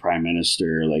arguing for the prime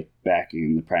minister, like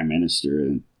backing the prime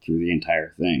minister through the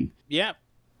entire thing. Yeah,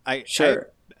 I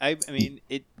mean,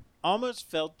 it almost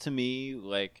felt to me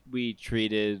like we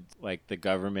treated like the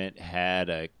government had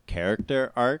a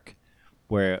character arc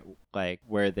where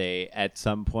they at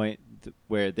some point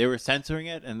where they were censoring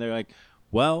it and they're like,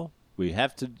 well,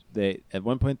 at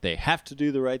one point they have to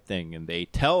do the right thing and they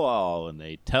tell all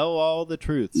the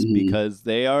truths because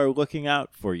they are looking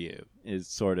out for you, is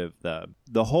sort of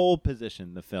the whole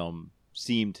position the film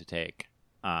seemed to take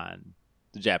on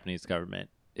the Japanese government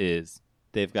is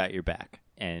they've got your back.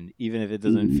 And even if it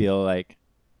doesn't feel like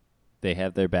they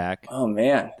have their back, oh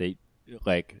man,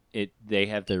 they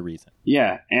have their reason.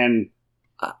 Yeah, and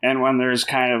when there's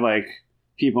kind of like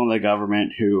people in the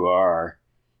government who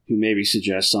maybe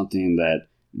suggest something that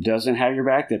doesn't have your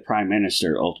back, the prime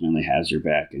minister ultimately has your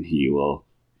back, and he will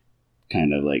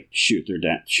kind of like shoot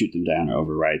them down or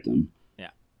override them.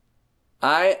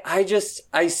 I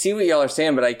see what y'all are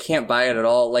saying, but I can't buy it at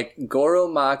all. Like, Goro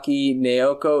Maki,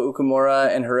 Naoko Ukamura,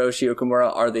 and Hiroshi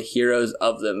Ukamura are the heroes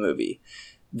of the movie.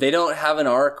 They don't have an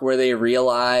arc where they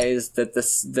realize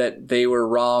that they were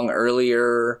wrong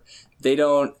earlier. They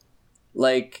don't,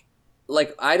 I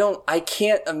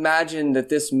can't imagine that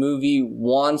this movie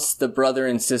wants the brother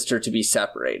and sister to be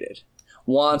separated.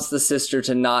 Wants the sister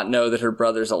to not know that her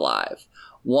brother's alive.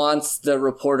 Wants the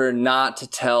reporter not to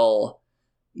tell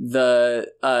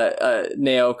the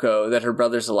Naoko that her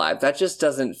brother's alive. That just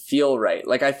doesn't feel right.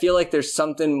 Like, I feel like there's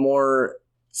something more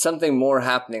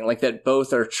happening, like that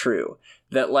both are true.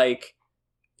 That like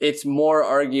it's more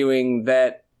arguing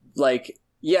that like,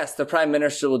 yes, the prime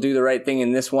minister will do the right thing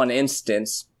in this one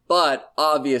instance, but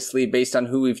obviously based on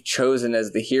who we've chosen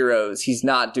as the heroes,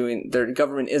 their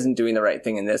government isn't doing the right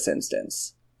thing in this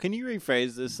instance. Can you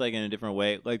rephrase this like in a different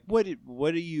way? Like what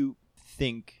do you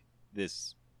think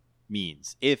this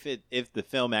means if the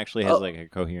film actually has like a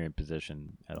coherent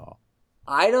position at all?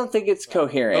 I don't think it's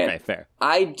coherent. Okay, fair.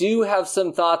 I do have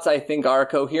some thoughts I think are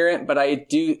coherent, but I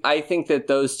think that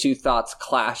those two thoughts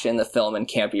clash in the film and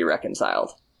can't be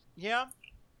reconciled. Yeah.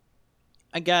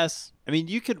 I guess. I mean,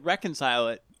 you could reconcile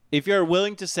it if you're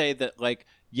willing to say that, like,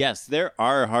 yes, there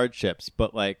are hardships,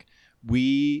 but like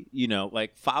we,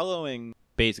 like following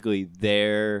basically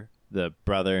the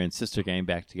brother and sister getting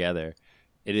back together,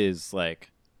 it is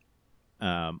like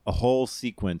a whole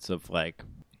sequence of like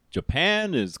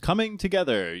Japan is coming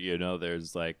together,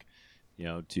 there's like,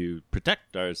 to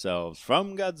protect ourselves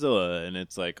from Godzilla. And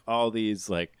it's like all these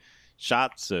like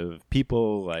shots of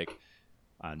people like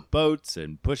on boats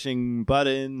and pushing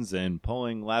buttons and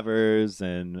pulling levers.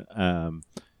 And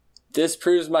This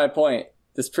proves my point.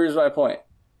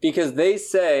 because they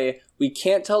say we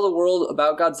can't tell the world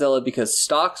about Godzilla because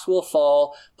stocks will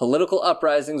fall, political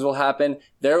uprisings will happen,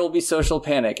 there will be social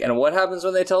panic. And what happens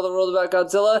when they tell the world about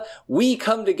Godzilla? We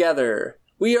come together.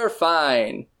 We are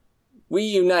fine. We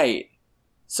unite.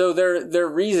 So their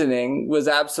reasoning was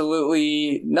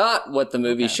absolutely not what the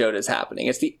movie showed as happening.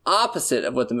 It's the opposite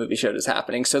of what the movie showed as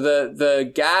happening. So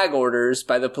the gag orders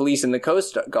by the police and the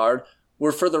Coast Guard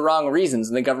were for the wrong reasons,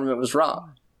 and the government was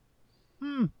wrong.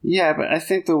 Yeah, but I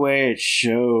think the way it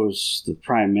shows the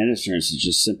prime minister in such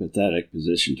a sympathetic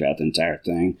position throughout the entire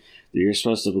thing, that you're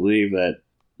supposed to believe that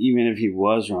even if he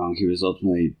was wrong, he was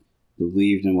ultimately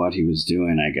believed in what he was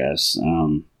doing, I guess.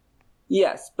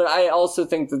 Yes, but I also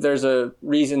think that there's a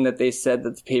reason that they said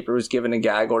that the paper was given a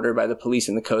gag order by the police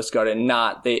and the Coast Guard and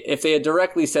not. If they had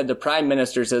directly said the prime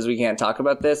minister says we can't talk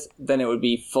about this, then it would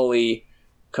be fully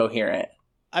coherent.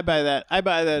 I buy that.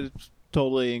 It's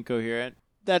totally incoherent.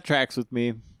 That tracks with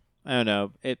me. I don't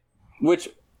know. Which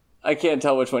I can't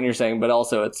tell which one you're saying, but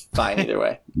also it's fine either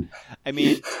way. I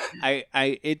mean,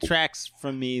 it tracks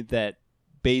from me that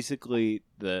basically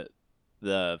the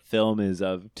film is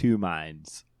of two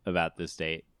minds about this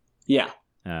date. Yeah.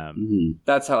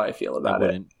 That's how I feel about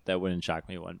it. That wouldn't shock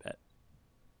me one bit.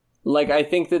 Like, I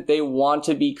think that they want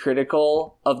to be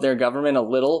critical of their government a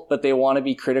little, but they want to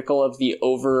be critical of the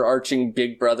overarching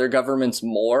big brother governments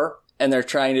more, and they're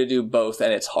trying to do both,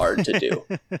 and it's hard to do.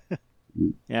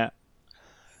 Yeah.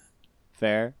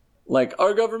 Fair. Like,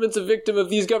 our government's a victim of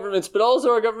these governments, but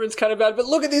also our government's kind of bad, but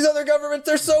look at these other governments,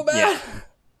 they're so bad!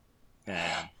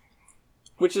 Yeah.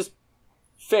 Which is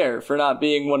fair for not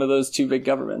being one of those two big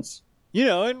governments. You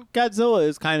know, and Godzilla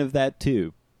is kind of that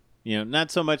too. You know, not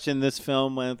so much in this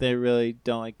film when they really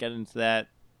don't like get into that.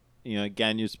 You know,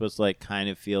 again, you're supposed to like kind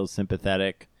of feel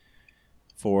sympathetic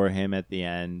for him at the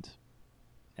end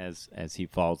as he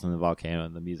falls in the volcano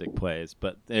and the music plays.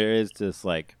 But there is this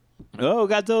like, oh,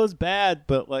 Godzilla's bad,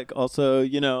 but like also,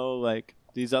 you know, like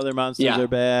these other monsters are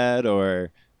bad,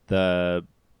 or the,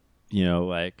 you know,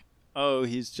 like, oh,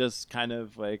 he's just kind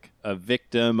of like a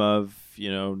victim of,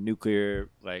 you know, nuclear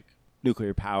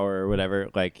power or whatever.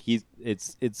 Like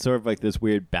it's sort of like this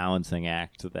weird balancing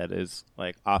act that is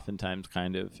like oftentimes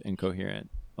kind of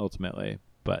incoherent ultimately.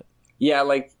 But yeah,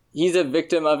 like he's a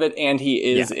victim of it and he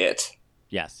is it.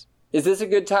 Yes. Is this a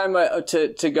good time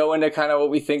to go into kind of what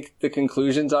we think the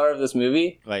conclusions are of this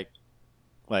movie? Like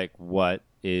what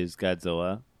is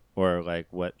Godzilla, or like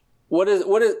what is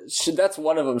that's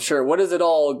one of them. Sure. What does it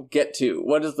all get to?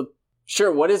 What is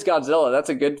Godzilla? That's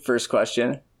a good first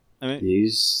question. I mean,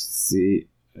 he's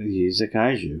a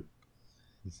kaiju.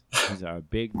 He's our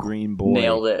big green boy.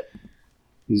 Nailed it.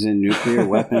 He's a nuclear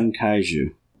weapon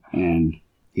kaiju, and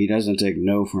he doesn't take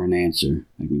no for an answer.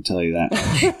 I can tell you that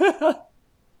much.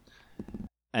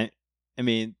 I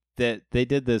mean that they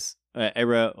did this. I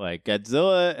wrote like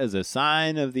Godzilla as a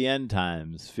sign of the end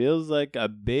times. Feels like a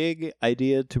big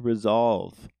idea to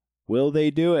resolve. Will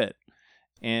they do it?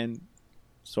 And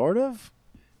sort of,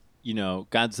 you know,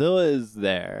 Godzilla is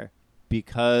there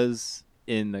because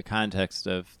in the context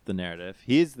of the narrative,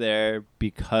 he's there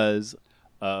because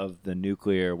of the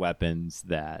nuclear weapons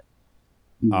that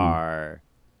are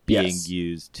being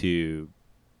used to,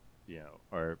 you know,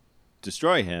 or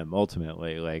destroy him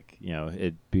ultimately. Like, you know,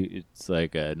 it's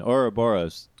like an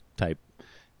ouroboros type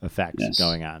effect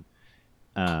going on.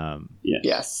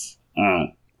 Yes.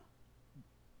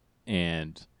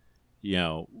 And, you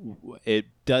know, it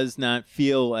does not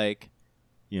feel like,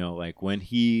 you know, like when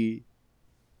he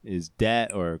is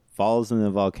dead or falls in the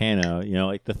volcano, you know,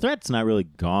 like the threat's not really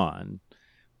gone.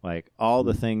 Like all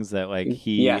the things that like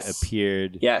he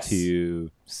appeared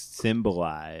to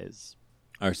symbolize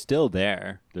are still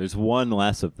there. There's one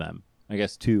less of them. I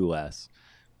guess two less,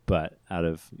 but out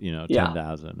of, you know,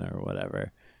 10,000 or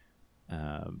whatever.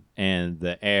 And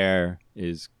the air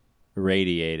is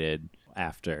radiated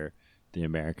after the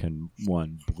American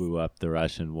one blew up the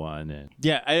Russian one. And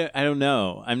I don't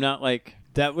know. I'm not like,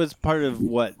 that was part of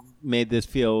what made this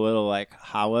feel a little like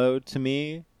hollow to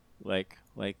me. Like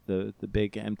the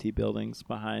big empty buildings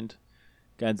behind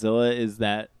Godzilla, is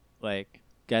that like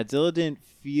Godzilla didn't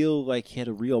feel like he had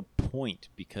a real point,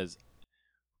 because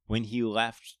when he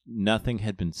left, nothing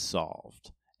had been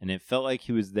solved. And it felt like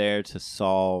he was there to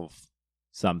solve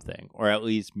something, or at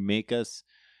least make us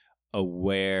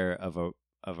aware of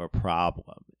a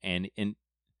problem. And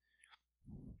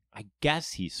I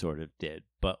guess he sort of did,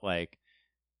 but like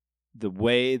the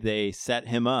way they set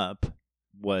him up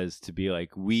was to be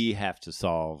like, we have to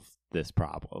solve this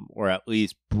problem, or at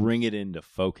least bring it into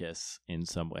focus in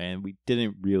some way. And we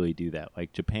didn't really do that.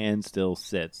 Like Japan still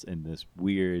sits in this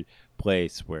weird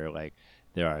place where like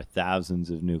there are thousands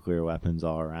of nuclear weapons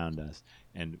all around us,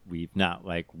 and we've not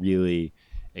like really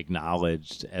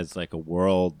acknowledged as like a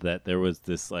world that there was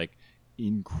this like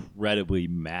incredibly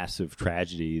massive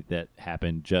tragedy that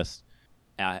happened just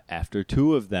after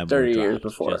two of them 30 were years dropped.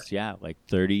 before. Just, like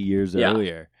 30 years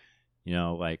earlier. You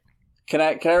know, like. Can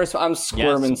I respond? I'm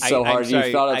squirming so hard. I'm sorry,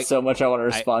 You've thought of so much I want to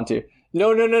respond to.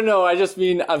 No. I just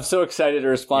mean I'm so excited to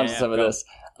respond to some of this.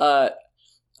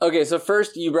 Okay, so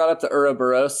first you brought up the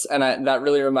ouroboros, and that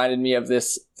really reminded me of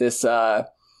this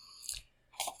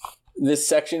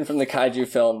section from the kaiju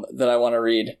film that I want to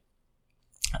read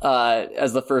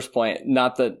as the first point.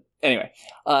 Anyway,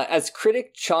 as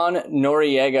critic Chon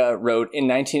Noriega wrote in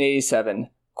 1987,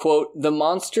 quote, "The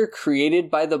monster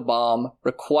created by the bomb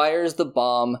requires the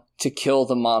bomb to kill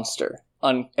the monster."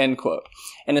 End quote.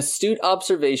 An astute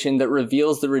observation that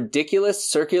reveals the ridiculous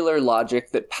circular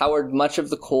logic that powered much of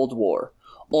the Cold War.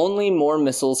 Only more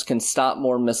missiles can stop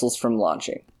more missiles from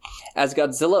launching. As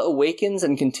Godzilla awakens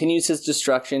and continues his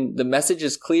destruction, the message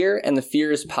is clear and the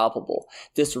fear is palpable.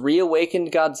 This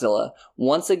reawakened Godzilla,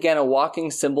 once again a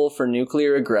walking symbol for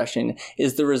nuclear aggression,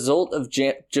 is the result of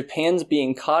Japan's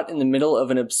being caught in the middle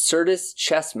of an absurdist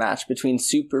chess match between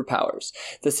superpowers.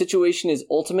 The situation is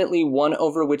ultimately one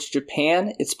over which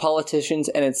Japan, its politicians,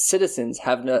 and its citizens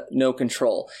have no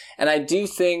control. And I do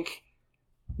think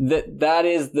that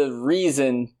is the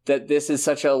reason that this is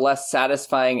such a less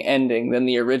satisfying ending than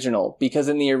the original, because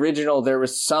in the original there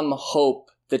was some hope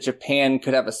that Japan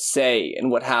could have a say in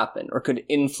what happened or could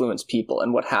influence people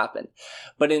and what happened.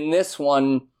 But in this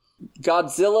one,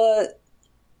 Godzilla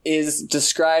is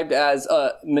described as,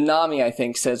 Minami, I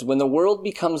think, says, "When the world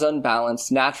becomes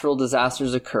unbalanced, natural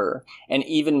disasters occur, and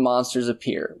even monsters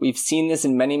appear. We've seen this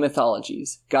in many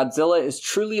mythologies. Godzilla is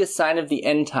truly a sign of the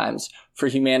end times for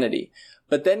humanity."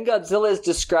 But then Godzilla is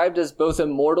described as both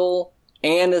immortal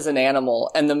and as an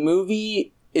animal. And the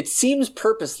movie, it seems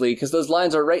purposely, because those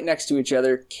lines are right next to each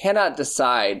other, cannot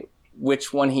decide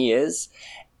which one he is.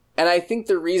 And I think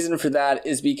the reason for that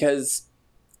is because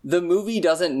the movie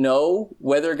doesn't know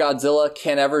whether Godzilla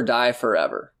can ever die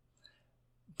forever.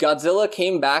 Godzilla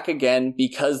came back again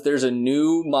because there's a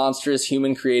new monstrous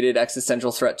human-created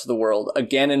existential threat to the world,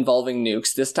 again involving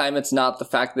nukes. This time it's not the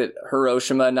fact that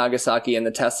Hiroshima, Nagasaki, and the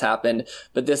tests happened,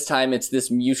 but this time it's this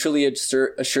mutually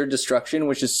assured destruction,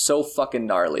 which is so fucking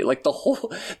gnarly. Like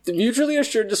the mutually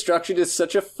assured destruction is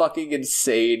such a fucking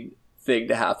insane thing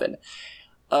to happen.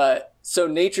 So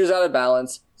nature's out of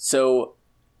balance, so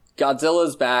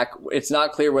Godzilla's back. It's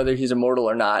not clear whether he's immortal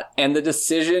or not. And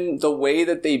the way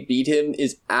that they beat him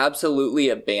is absolutely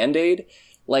a Band-Aid.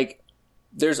 Like,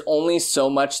 there's only so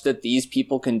much that these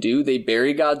people can do. They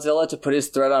bury Godzilla to put his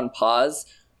threat on pause.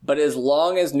 But as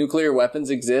long as nuclear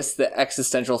weapons exist, the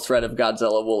existential threat of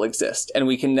Godzilla will exist. And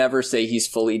we can never say he's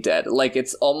fully dead. Like,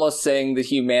 it's almost saying that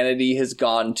humanity has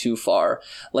gone too far.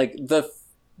 Like,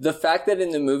 the fact that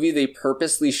in the movie they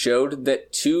purposely showed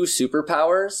that two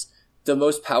superpowers, the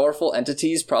most powerful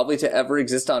entities probably to ever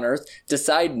exist on Earth,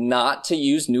 decide not to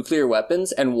use nuclear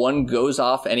weapons and one goes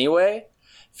off anyway,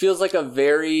 feels like a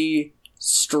very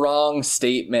strong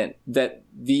statement that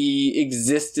the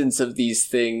existence of these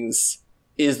things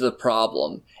is the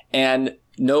problem. And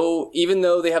no, even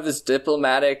though they have this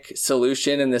diplomatic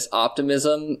solution and this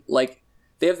optimism, like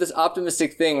they have this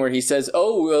optimistic thing where he says,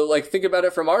 "Oh, well, like think about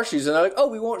it from our shoes," and they're like, "Oh,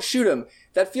 we won't shoot him."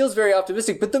 That feels very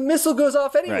optimistic, but the missile goes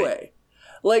off anyway. Right.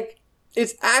 Like,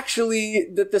 it's actually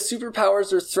that the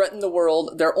superpowers are threatening the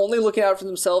world. They're only looking out for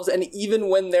themselves. And even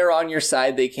when they're on your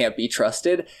side, they can't be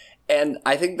trusted. And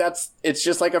I think it's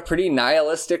just like a pretty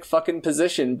nihilistic fucking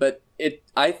position. But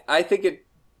I think it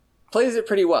plays it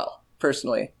pretty well,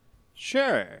 personally.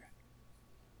 Sure.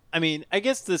 I mean, I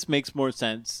guess this makes more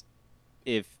sense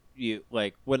if you,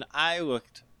 like, when I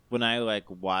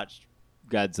watched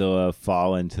Godzilla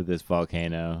fall into this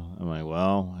volcano, I'm like,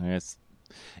 well, I guess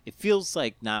it feels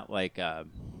like not like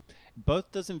both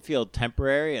doesn't feel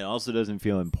temporary and also doesn't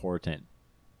feel important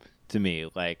to me.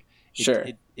 Like sure,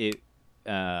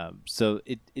 so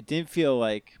it didn't feel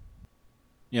like,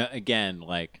 you know, again,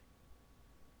 like,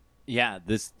 yeah,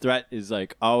 this threat is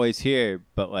like always here,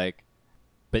 but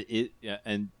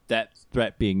and that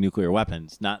threat being nuclear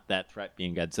weapons, not that threat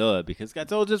being Godzilla, because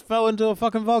Godzilla just fell into a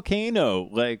fucking volcano.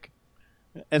 Like,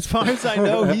 as far as I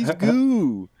know, he's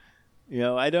goo. You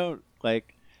know, I don't.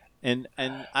 Like, and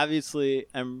obviously,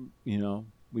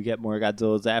 we get more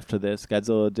Godzillas after this.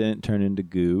 Godzilla didn't turn into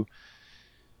goo,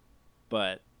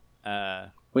 but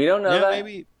we don't know that.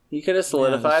 Maybe he could have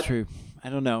solidified. Yeah, that's true.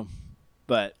 I don't know,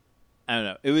 but I don't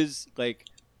know. It was like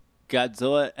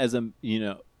Godzilla as a,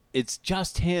 it's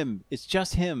just him. It's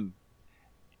just him,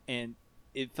 and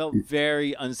it felt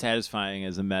very unsatisfying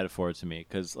as a metaphor to me,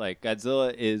 because like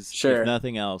Godzilla is, Sure. if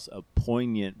nothing else, a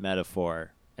poignant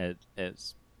metaphor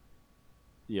as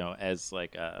you know, as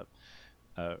like a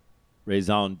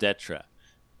raison d'etre,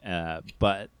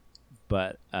 but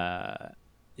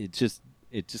it just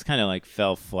kind of like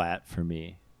fell flat for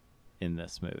me in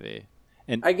this movie.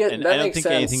 And I guess and that I don't makes think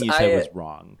sense. anything you said was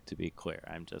wrong, to be clear.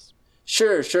 I'm just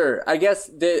Sure. I guess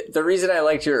the reason I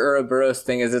liked your ouroboros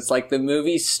thing is it's like the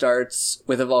movie starts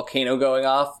with a volcano going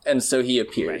off, and so he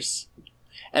appears. Right.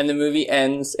 And the movie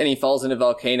ends, and he falls in a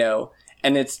volcano,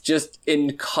 and it's just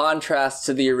in contrast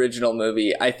to the original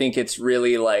movie. I think it's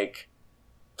really, like,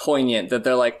 poignant that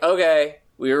they're like, okay,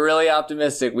 we were really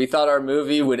optimistic. We thought our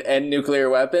movie would end nuclear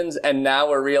weapons, and now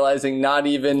we're realizing not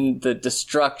even the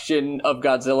destruction of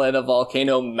Godzilla in a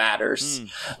volcano matters.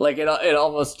 Like, it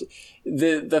almost...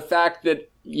 The fact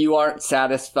that you aren't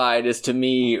satisfied is, to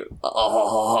me,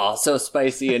 so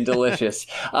spicy and delicious.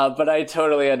 But I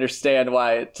totally understand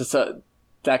why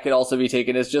that could also be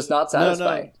taken as just not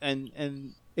satisfying. No.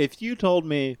 And if you told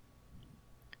me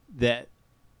that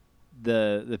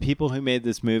the people who made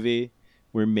this movie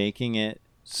were making it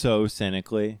so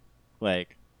cynically,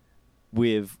 like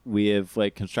we have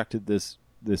like constructed this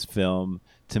film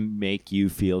to make you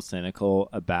feel cynical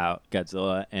about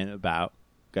Godzilla and about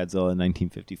Godzilla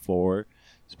 1954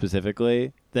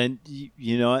 specifically, then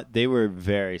you know what, they were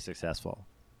very successful,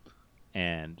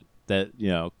 and that, you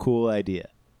know, cool idea.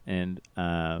 And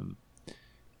I'm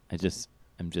just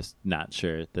not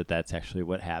sure that that's actually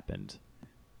what happened.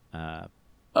 I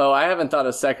haven't thought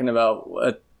a second about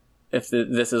if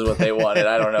this is what they wanted.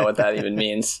 I don't know what that even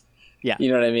means. Yeah, you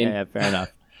know what I mean. Yeah, fair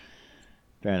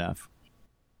enough.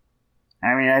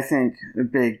 I mean, I think a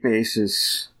big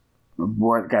basis of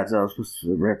what Godzilla was supposed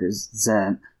to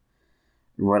represent,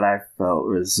 what I felt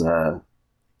was, what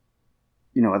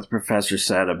the professor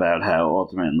said about how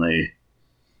ultimately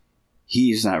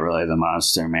he's not really the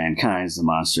monster, mankind's the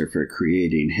monster for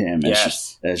creating him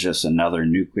as just another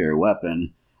nuclear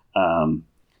weapon.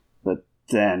 But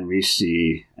then we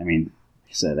see, I mean,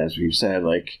 as we've said,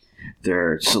 like,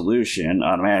 their solution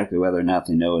automatically, whether or not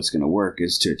they know it's going to work,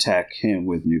 is to attack him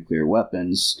with nuclear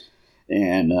weapons.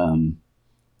 And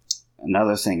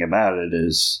another thing about it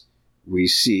is we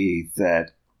see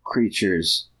that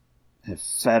creatures have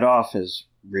fed off his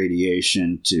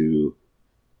radiation to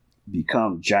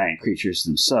become giant creatures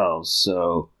themselves.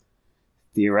 So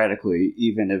theoretically,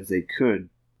 even if they could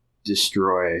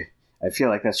destroy, I feel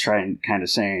like that's kind of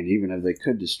saying, even if they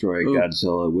could destroy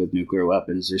Godzilla with nuclear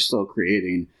weapons, they're still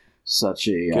creating such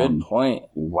a good point,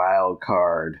 wild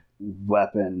card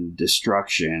weapon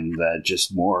destruction that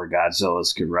just more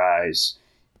Godzillas could rise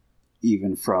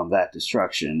even from that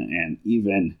destruction.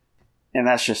 And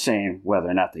that's just saying whether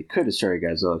or not they could destroy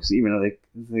Godzilla, because even though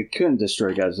they couldn't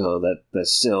destroy Godzilla, that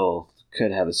still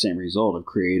could have the same result of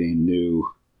creating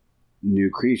new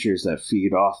creatures that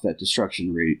feed off that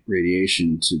destruction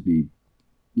radiation to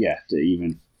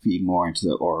even feed more into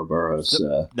the ouroboros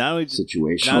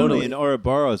situation. Not only in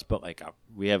ouroboros, but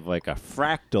we have a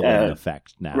fractal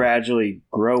effect now. Gradually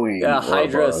growing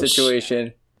Hydra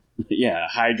situation. Yeah,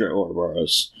 Hydra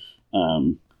ouroboros.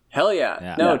 Hell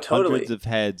yeah. No, totally. Hundreds of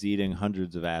heads eating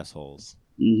hundreds of assholes.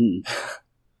 Mm-hmm.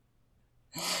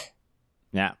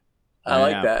 Yeah. I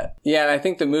like that. Yeah, and I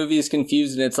think the movie is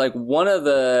confused, and it's like one of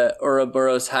the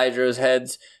Ouroboros Hydra's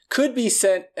heads could be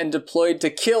sent and deployed to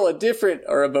kill a different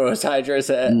Ouroboros Hydra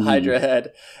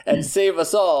head and save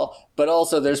us all, but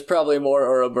also there's probably more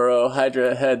Ouroboro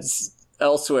Hydra heads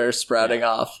elsewhere sprouting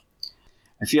off.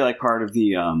 I feel like part of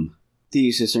the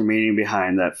thesis or meaning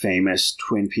behind that famous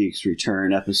Twin Peaks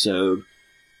Return episode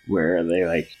where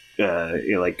they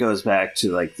it goes back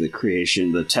to the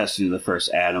creation, the testing of the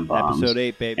first atom bombs. Episode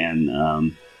 8, baby.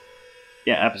 And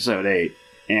episode 8.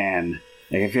 And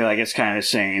I feel like it's kind of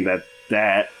saying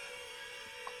that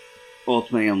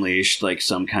ultimately unleashed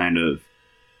some kind of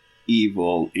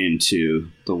evil into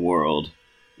the world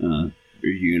or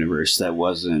universe that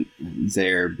wasn't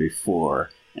there before.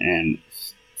 And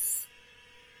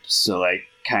so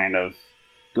kind of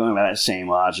going by that same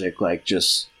logic,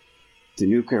 just the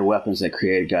nuclear weapons that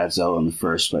created Godzilla in the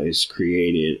first place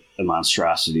created a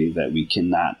monstrosity that we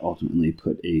cannot ultimately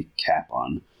put a cap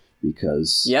on,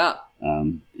 because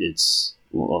it's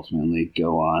will ultimately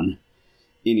go on.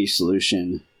 Any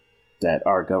solution that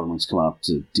our governments come up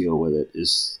to deal with it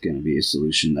is going to be a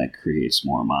solution that creates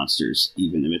more monsters,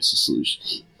 even if it's a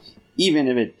solution. Even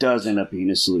if it does end up being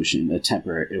a solution,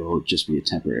 it will just be a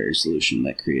temporary solution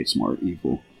that creates more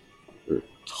evil.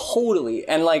 Totally.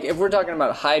 And if we're talking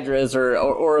about Hydras or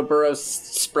Ouroboros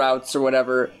sprouts or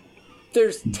whatever,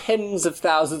 there's tens of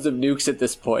thousands of nukes at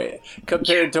this point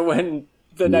compared to when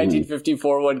the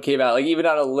 1954 one came out, like even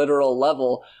on a literal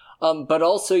level. But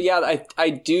also, yeah, I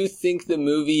do think the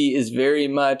movie is very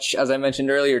much, as I mentioned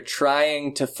earlier,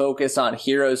 trying to focus on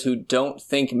heroes who don't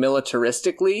think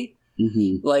militaristically.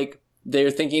 Like,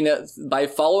 they're thinking by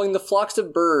following the flocks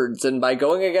of birds and by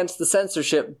going against the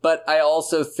censorship. But I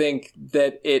also think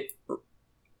that it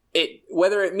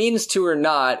whether it means to or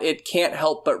not, it can't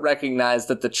help but recognize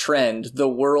that the trend, the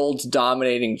world's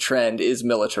dominating trend, is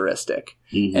militaristic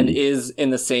and is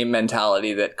in the same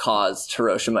mentality that caused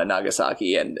Hiroshima and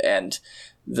Nagasaki and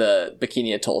the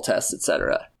Bikini Atoll tests,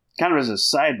 etc. Kind of as a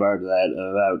sidebar to that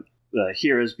about the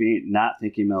heroes not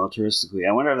thinking militaristically,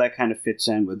 I wonder if that kind of fits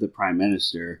in with the Prime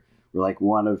Minister, where like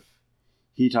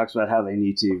he talks about how they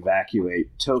need to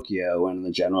evacuate Tokyo, and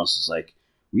the generals is like,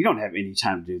 we don't have any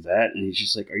time to do that. And he's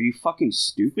just like, are you fucking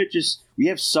stupid? We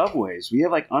have subways. We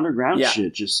have like underground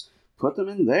shit. Just put them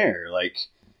in there. Like,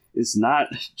 it's not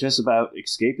just about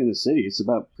escaping the city. It's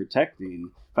about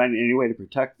finding any way to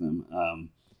protect them.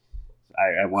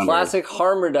 I wonder. Classic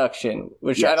harm reduction,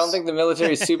 which I don't think the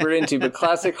military is super into, but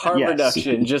classic harm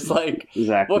reduction. Just like,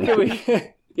 exactly. What can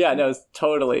we... Yeah, no,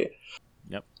 totally.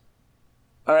 Yep.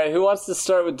 All right, who wants to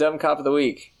start with Dumb Cop of the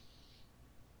Week?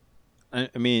 I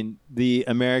mean, the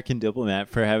American diplomat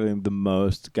for having the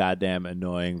most goddamn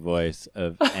annoying voice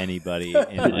of anybody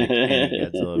in like any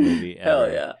Godzilla movie ever. Hell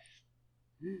yeah.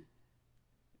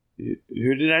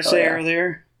 Who did I say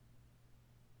earlier?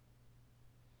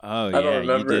 Oh, yeah,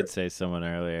 you did say someone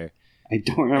earlier. I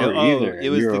don't remember either. It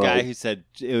was the guy who said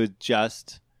it was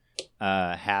just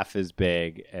half as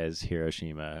big as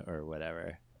Hiroshima or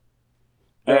whatever.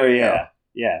 Oh, yeah.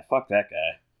 Yeah, fuck that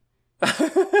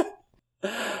guy.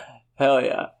 Hell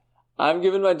yeah. I'm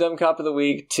giving my Dumb Cop of the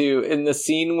Week to, in the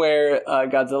scene where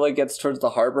Godzilla gets towards the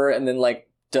harbor and then like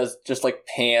does just like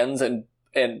pans and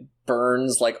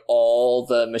burns like all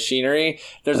the machinery.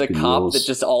 There's a cop that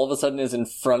just all of a sudden is in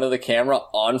front of the camera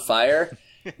on fire.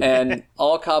 And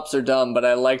all cops are dumb, but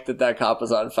I like that cop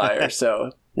was on fire.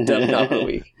 So Dumb Cop of the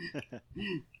Week.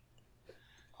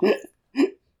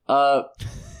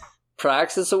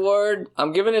 Praxis Award.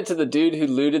 I'm giving it to the dude who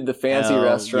looted the fancy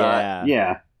restaurant.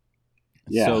 Yeah.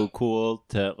 So cool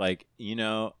to like, I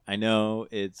know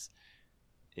it's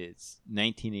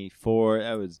 1984.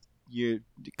 That was a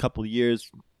couple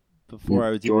years before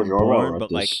I was even born,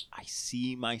 but like I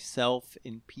see myself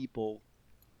in people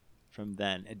from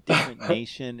then, a different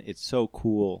nation. It's so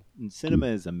cool, and cinema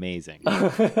is amazing.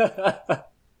 I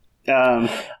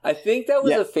think that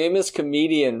was a famous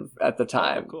comedian at the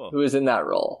time who was in that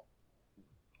role.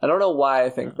 I don't know why I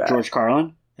think that. George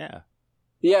Carlin? Yeah,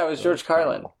 it was George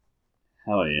Carlin.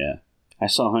 Hell yeah. I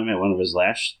saw him at one of his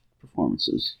last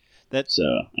performances. So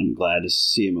I'm glad to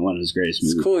see him in one of his greatest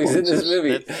movies. It's cool, he's in this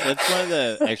movie. That's one of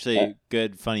the actually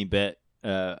good funny bit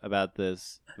about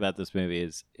this movie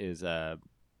is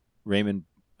Raymond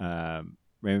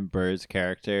Burr's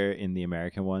character in the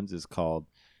American ones is called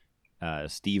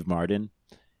Steve Martin,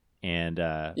 and in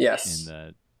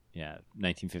the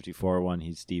 1954 one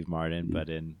he's Steve Martin, but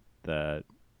in the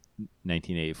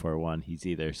 1984 one he's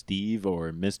either Steve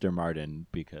or Mr. Martin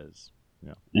because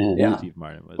Steve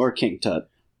Martin was or King Tut.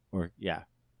 Or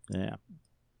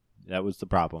that was the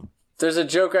problem. There's a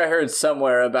joke I heard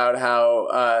somewhere about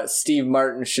how Steve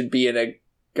Martin should be in a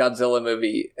Godzilla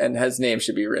movie and his name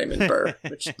should be Raymond Burr,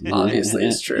 which obviously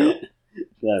is true.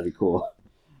 That'd be cool.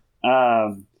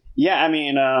 I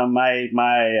mean,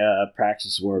 my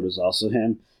Praxis Award was also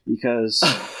him because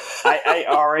I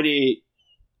already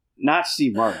not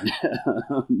Steve Martin.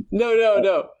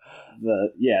 No.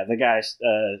 The guy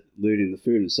looting the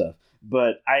food and stuff.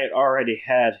 But I had already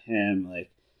had him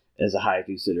like as a high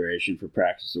consideration for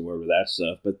Praxis Award with that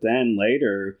stuff. But then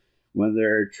later, when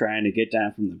they're trying to get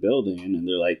down from the building and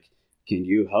they're like, "Can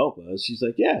you help us?" He's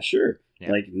like, "Yeah, sure."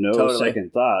 Yeah, like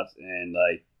second thoughts, and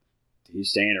like he's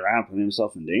staying around, putting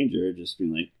himself in danger, just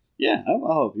being like, "Yeah, I'll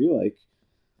help you." Like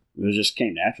it just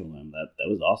came natural to him. That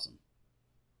was awesome.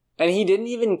 And he didn't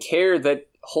even care that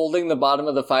holding the bottom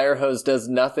of the fire hose does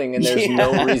nothing and there's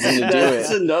no reason to do it.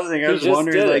 That's another thing. I was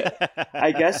wondering, like,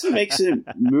 I guess it makes it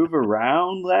move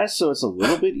around less, so it's a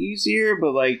little bit easier,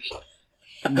 but like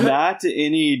not to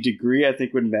any degree I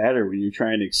think would matter when you're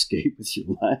trying to escape with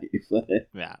your life.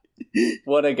 Yeah.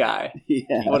 What a guy.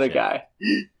 Yeah. What a guy.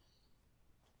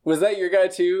 Was that your guy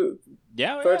too?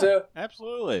 Yeah, Berto?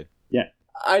 Absolutely. Yeah.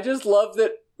 I just love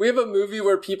that we have a movie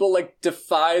where people like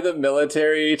defy the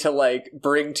military to like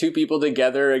bring two people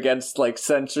together against like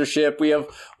censorship. We have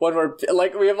one where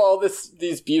like we have all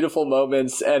these beautiful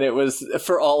moments, and it was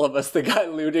for all of us the guy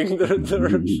looting the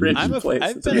rich place.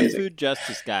 I've been a food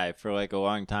justice guy for like a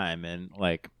long time, and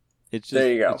like it's just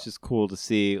it's just cool to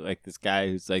see like this guy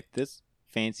who's like, this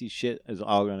fancy shit is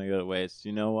all going to go to waste.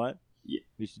 You know what? Yeah.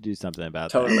 We should do something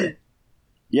about Totally. that.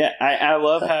 Yeah, I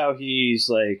love how he's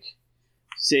like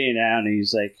sitting down and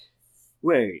he's like,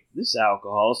 wait, this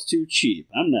alcohol is too cheap.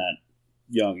 I'm not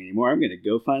young anymore. I'm going to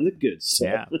go find the good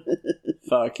stuff. Yeah.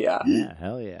 Fuck yeah. Yeah,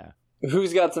 hell yeah.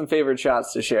 Who's got some favorite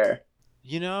shots to share?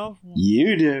 You know?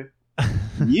 You do.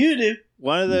 You do.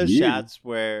 One of those shots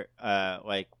where,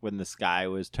 like, when the sky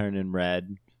was turning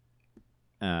red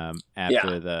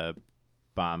after the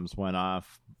bombs went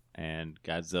off and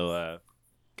Godzilla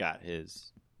got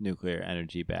his nuclear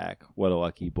energy back. What a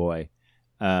lucky boy.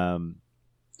 Hell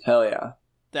yeah.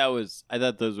 I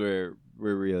thought those were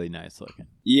really nice looking.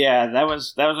 Yeah, that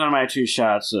was one of my two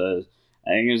shots. I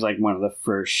think it was like one of the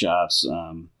first shots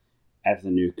after the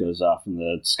nuke goes off and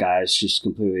the sky is just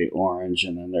completely orange,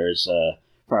 and then there's a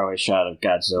faraway shot of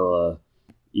Godzilla,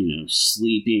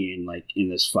 sleeping like in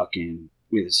this fucking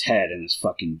with his head in this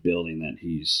fucking building that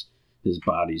his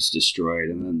body's destroyed,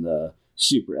 and then the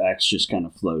Super X just kind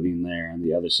of floating there on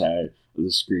the other side of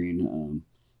the screen,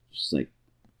 just like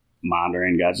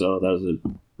monitoring Godzilla. That was a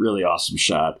really awesome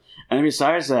shot. And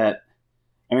besides that,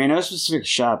 I mean, no specific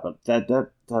shot, but that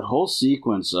whole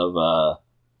sequence of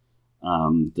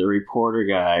the reporter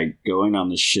guy going on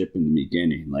the ship in the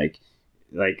beginning, like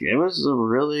it was a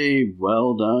really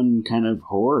well done kind of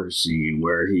horror scene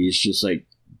where he's just like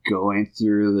going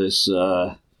through this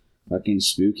fucking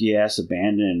spooky ass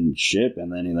abandoned ship,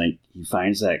 and then he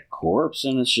finds that corpse,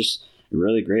 and it's just a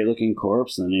really great looking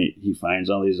corpse. And then he finds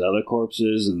all these other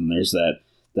corpses, and there's that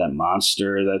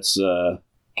monster that's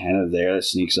kind of there that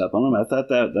sneaks up on him. I thought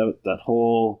that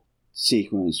whole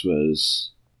sequence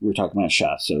was, we're talking about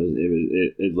shots, so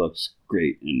it looks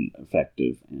great and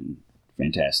effective and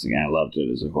fantastic, and I loved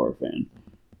it as a horror fan.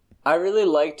 I really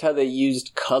liked how they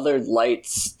used colored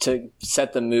lights to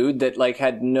set the mood that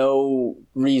had no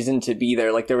reason to be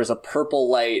there. Like there was a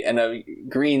purple light and a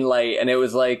green light, and it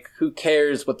was like, who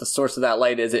cares what the source of that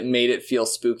light is? It made it feel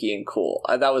spooky and cool.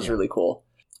 That was really cool.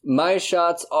 My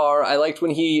shots are, I liked when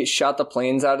he shot the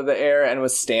planes out of the air and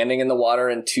was standing in the water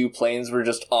and two planes were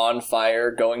just on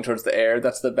fire going towards the air.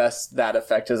 That's the best that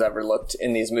effect has ever looked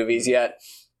in these movies yet.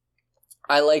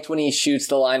 I liked when he shoots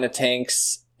the line of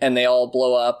tanks and they all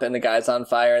blow up and the guy's on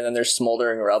fire and then there's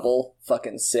smoldering rubble.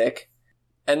 Fucking sick.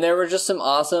 And there were just some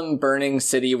awesome burning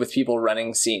city with people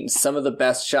running scenes. Some of the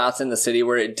best shots in the city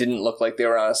where it didn't look like they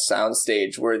were on a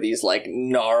soundstage were these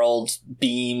gnarled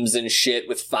beams and shit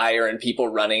with fire and people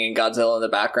running and Godzilla in the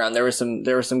background. There were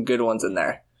some good ones in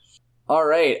there. All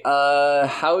right,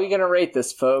 how are we gonna rate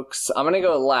this, folks? I'm gonna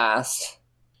go last.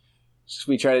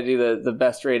 We try to do the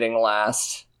best rating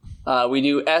last. We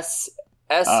do S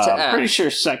to F. I'm pretty sure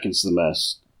second's the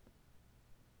best.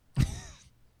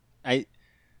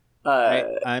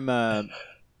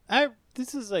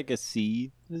 This is like a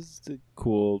C. This is a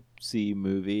cool C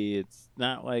movie. It's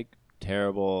not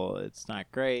terrible. It's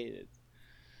not great.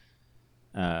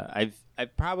 I've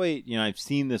probably, I've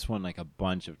seen this one a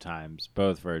bunch of times,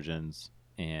 both versions,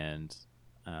 and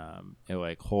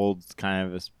it holds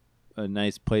kind of a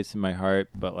nice place in my heart.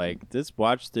 But this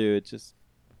watch through, it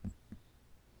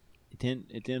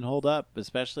didn't hold up,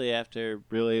 especially after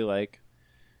really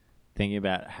thinking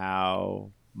about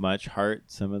how much heart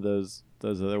some of those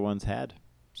other ones had,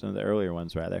 some of the earlier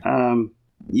ones rather.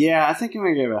 Yeah, I think I'm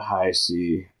gonna give it a high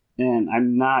C, and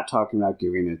I'm not talking about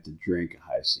giving it the drink a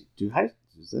high C.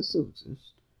 Does that still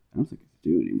exist? I don't think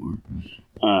they do anymore.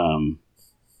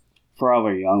 For all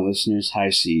our young listeners, high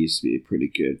C used to be a pretty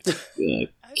good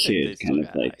kid kind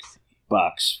of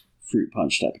box fruit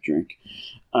punch type of drink.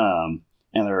 And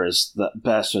there was the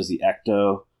best was the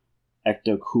Ecto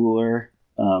Cooler.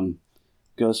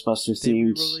 Ghostbuster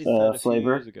themed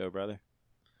flavor. Years ago, brother.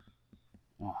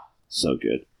 Oh, so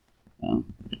good.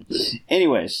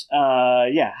 Anyways,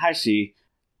 high C.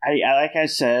 I like I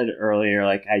said earlier,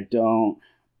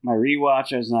 my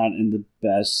rewatch, I was not in the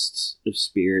best of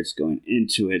spirits going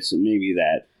into it, so maybe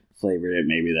that flavored it.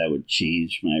 Maybe that would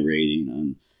change my rating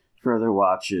on further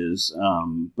watches.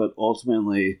 But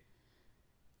ultimately,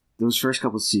 those first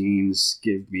couple scenes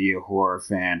give me, a horror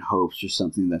fan, hopes for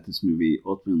something that this movie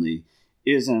ultimately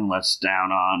isn't and lets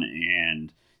down on,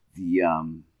 and the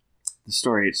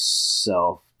story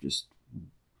itself just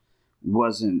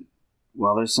wasn't.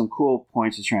 Well, there's some cool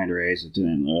points it's trying to raise. It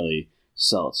didn't really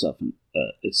sell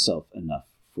itself enough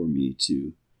for me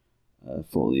to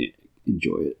fully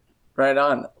enjoy it. Right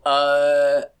on.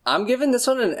 I'm giving this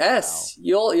one an S.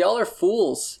 Wow. Y'all are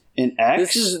fools. An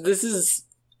X? This is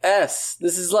S.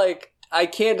 This is I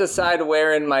can't decide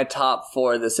where in my top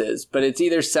four this is, but it's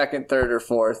either second, third, or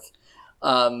fourth.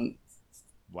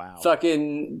 Wow.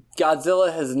 Fucking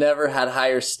Godzilla has never had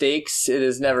higher stakes. It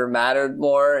has never mattered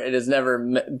more. It has never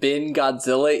been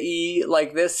Godzilla-y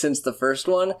like this since the first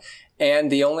one. And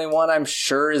the only one I'm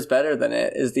sure is better than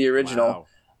it is the original.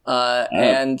 Wow.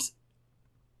 And...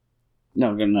 No,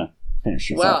 I'm going to finish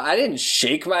your Wow, thought. I didn't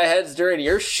shake my head during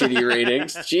your shitty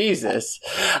ratings. Jesus.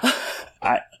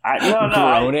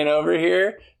 Groaning over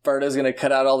here. Barto's going to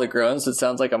cut out all the groans, so it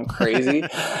sounds like I'm crazy.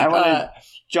 I want to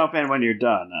jump in when you're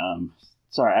done.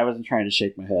 Sorry, I wasn't trying to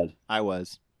shake my head. I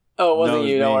was. Oh, it wasn't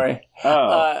you, don't worry.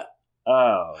 That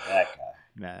guy.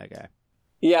 Nah, that guy.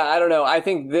 Yeah, I don't know. I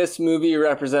think this movie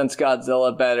represents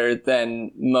Godzilla better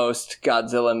than most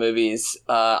Godzilla movies.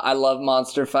 I love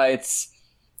monster fights,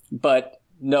 but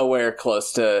nowhere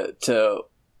close to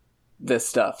this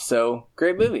stuff. So,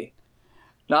 great movie.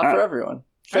 Not for everyone.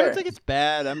 I Fair. don't think it's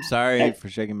bad. I'm sorry for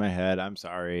shaking my head. I'm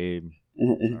sorry.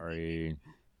 Sorry.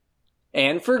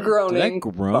 And for groaning, Did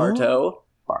I groan? Barto.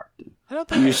 I don't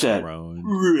think You I said, groaned.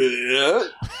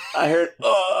 I heard,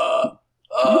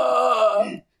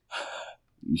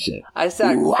 You said, I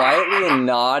sat quietly and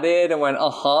nodded and went,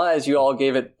 as you all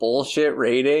gave it bullshit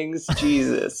ratings.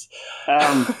 Jesus.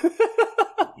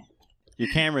 Your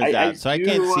camera's I out, so I do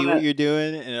can't see wanna- what you're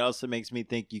doing, and it also makes me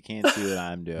think you can't see what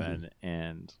I'm doing.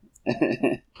 And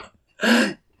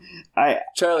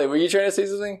Charlie, were you trying to say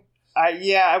something?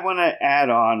 I want to add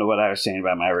on to what I was saying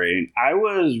about my rating. I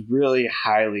was really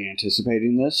highly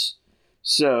anticipating this,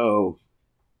 so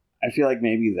I feel like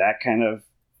maybe that kind of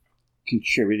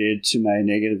contributed to my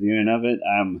negative viewing of it.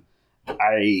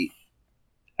 I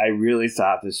really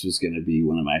thought this was going to be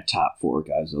one of my top 4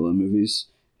 Godzilla movies,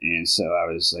 and so I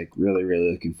was like really,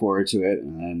 really looking forward to it.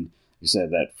 And then, like I said,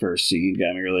 that first scene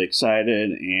got me really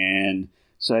excited, and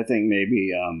so I think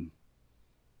maybe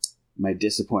my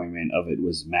disappointment of it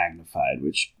was magnified,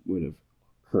 which would have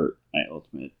hurt my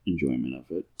ultimate enjoyment of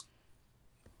it.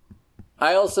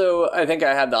 I think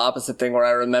I had the opposite thing where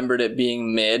I remembered it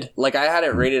being mid. Like, I had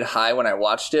it rated high when I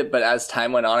watched it, but as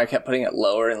time went on, I kept putting it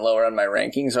lower and lower on my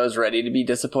rankings, so I was ready to be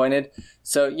disappointed.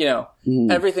 So,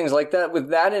 everything's like that. With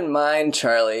that in mind,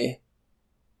 Charlie,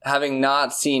 having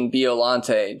not seen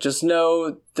Biollante, just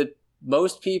know that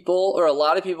most people, or a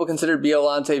lot of people, consider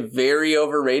Biollante very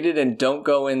overrated and don't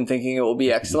go in thinking it will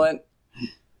be excellent.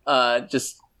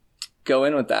 Just go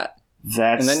in with that.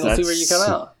 And then you'll see where you come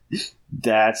out.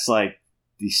 That's like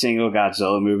the single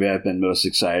Godzilla movie I've been most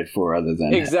excited for, other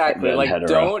than exactly. Like, Hetero.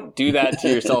 don't do that to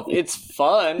yourself. It's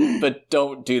fun, but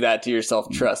don't do that to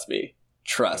yourself. Trust me.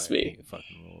 Trust me.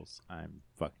 Fucking rules. I'm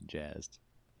fucking jazzed.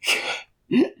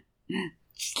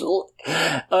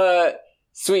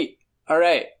 Sweet. All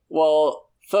right. Well,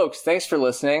 folks, thanks for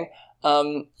listening.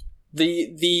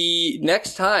 The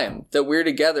next time that we're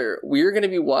together, we're going to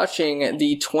be watching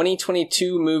the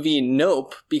 2022 movie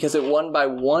Nope, because it won by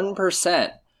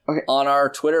 1% on our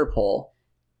Twitter poll.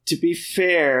 To be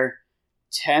fair,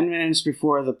 10 minutes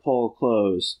before the poll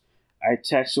closed, I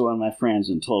texted one of my friends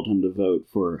and told him to vote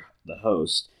for the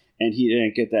host, and he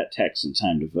didn't get that text in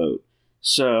time to vote.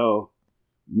 So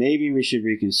maybe we should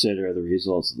reconsider the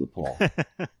results of the poll.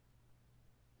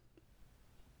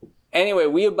 Anyway,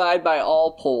 we abide by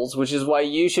all polls, which is why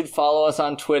you should follow us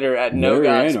on Twitter at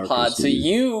NoGodsPod, so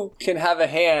you can have a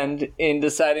hand in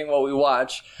deciding what we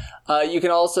watch. You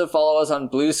can also follow us on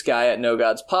Blue Sky at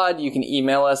NoGodsPod. You can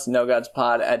email us,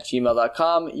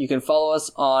 nogodspod@gmail.com. You can follow us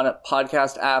on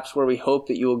podcast apps where we hope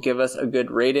that you will give us a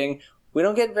good rating. We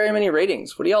don't get very many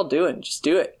ratings. What are y'all doing? Just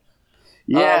do it.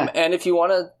 Yeah. And if you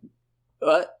want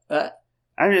to...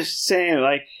 I'm just saying,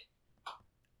 like,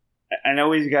 I know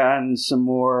we've gotten some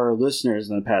more listeners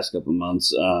in the past couple of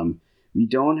months. We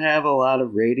don't have a lot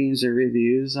of ratings or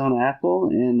reviews on Apple,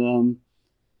 and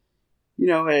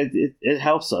it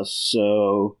helps us.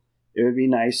 So it would be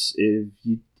nice if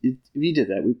you did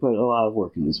that. We put a lot of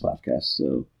work in this podcast,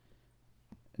 so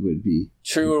it would be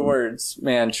truer words,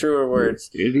 man. Truer words.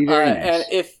 It would be very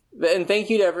nice. And thank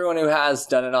you to everyone who has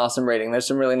done an awesome rating. There's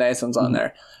some really nice ones on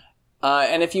there.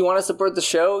 And if you want to support the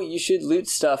show, you should loot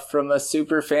stuff from a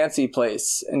super fancy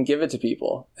place and give it to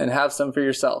people and have some for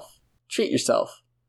yourself. Treat yourself.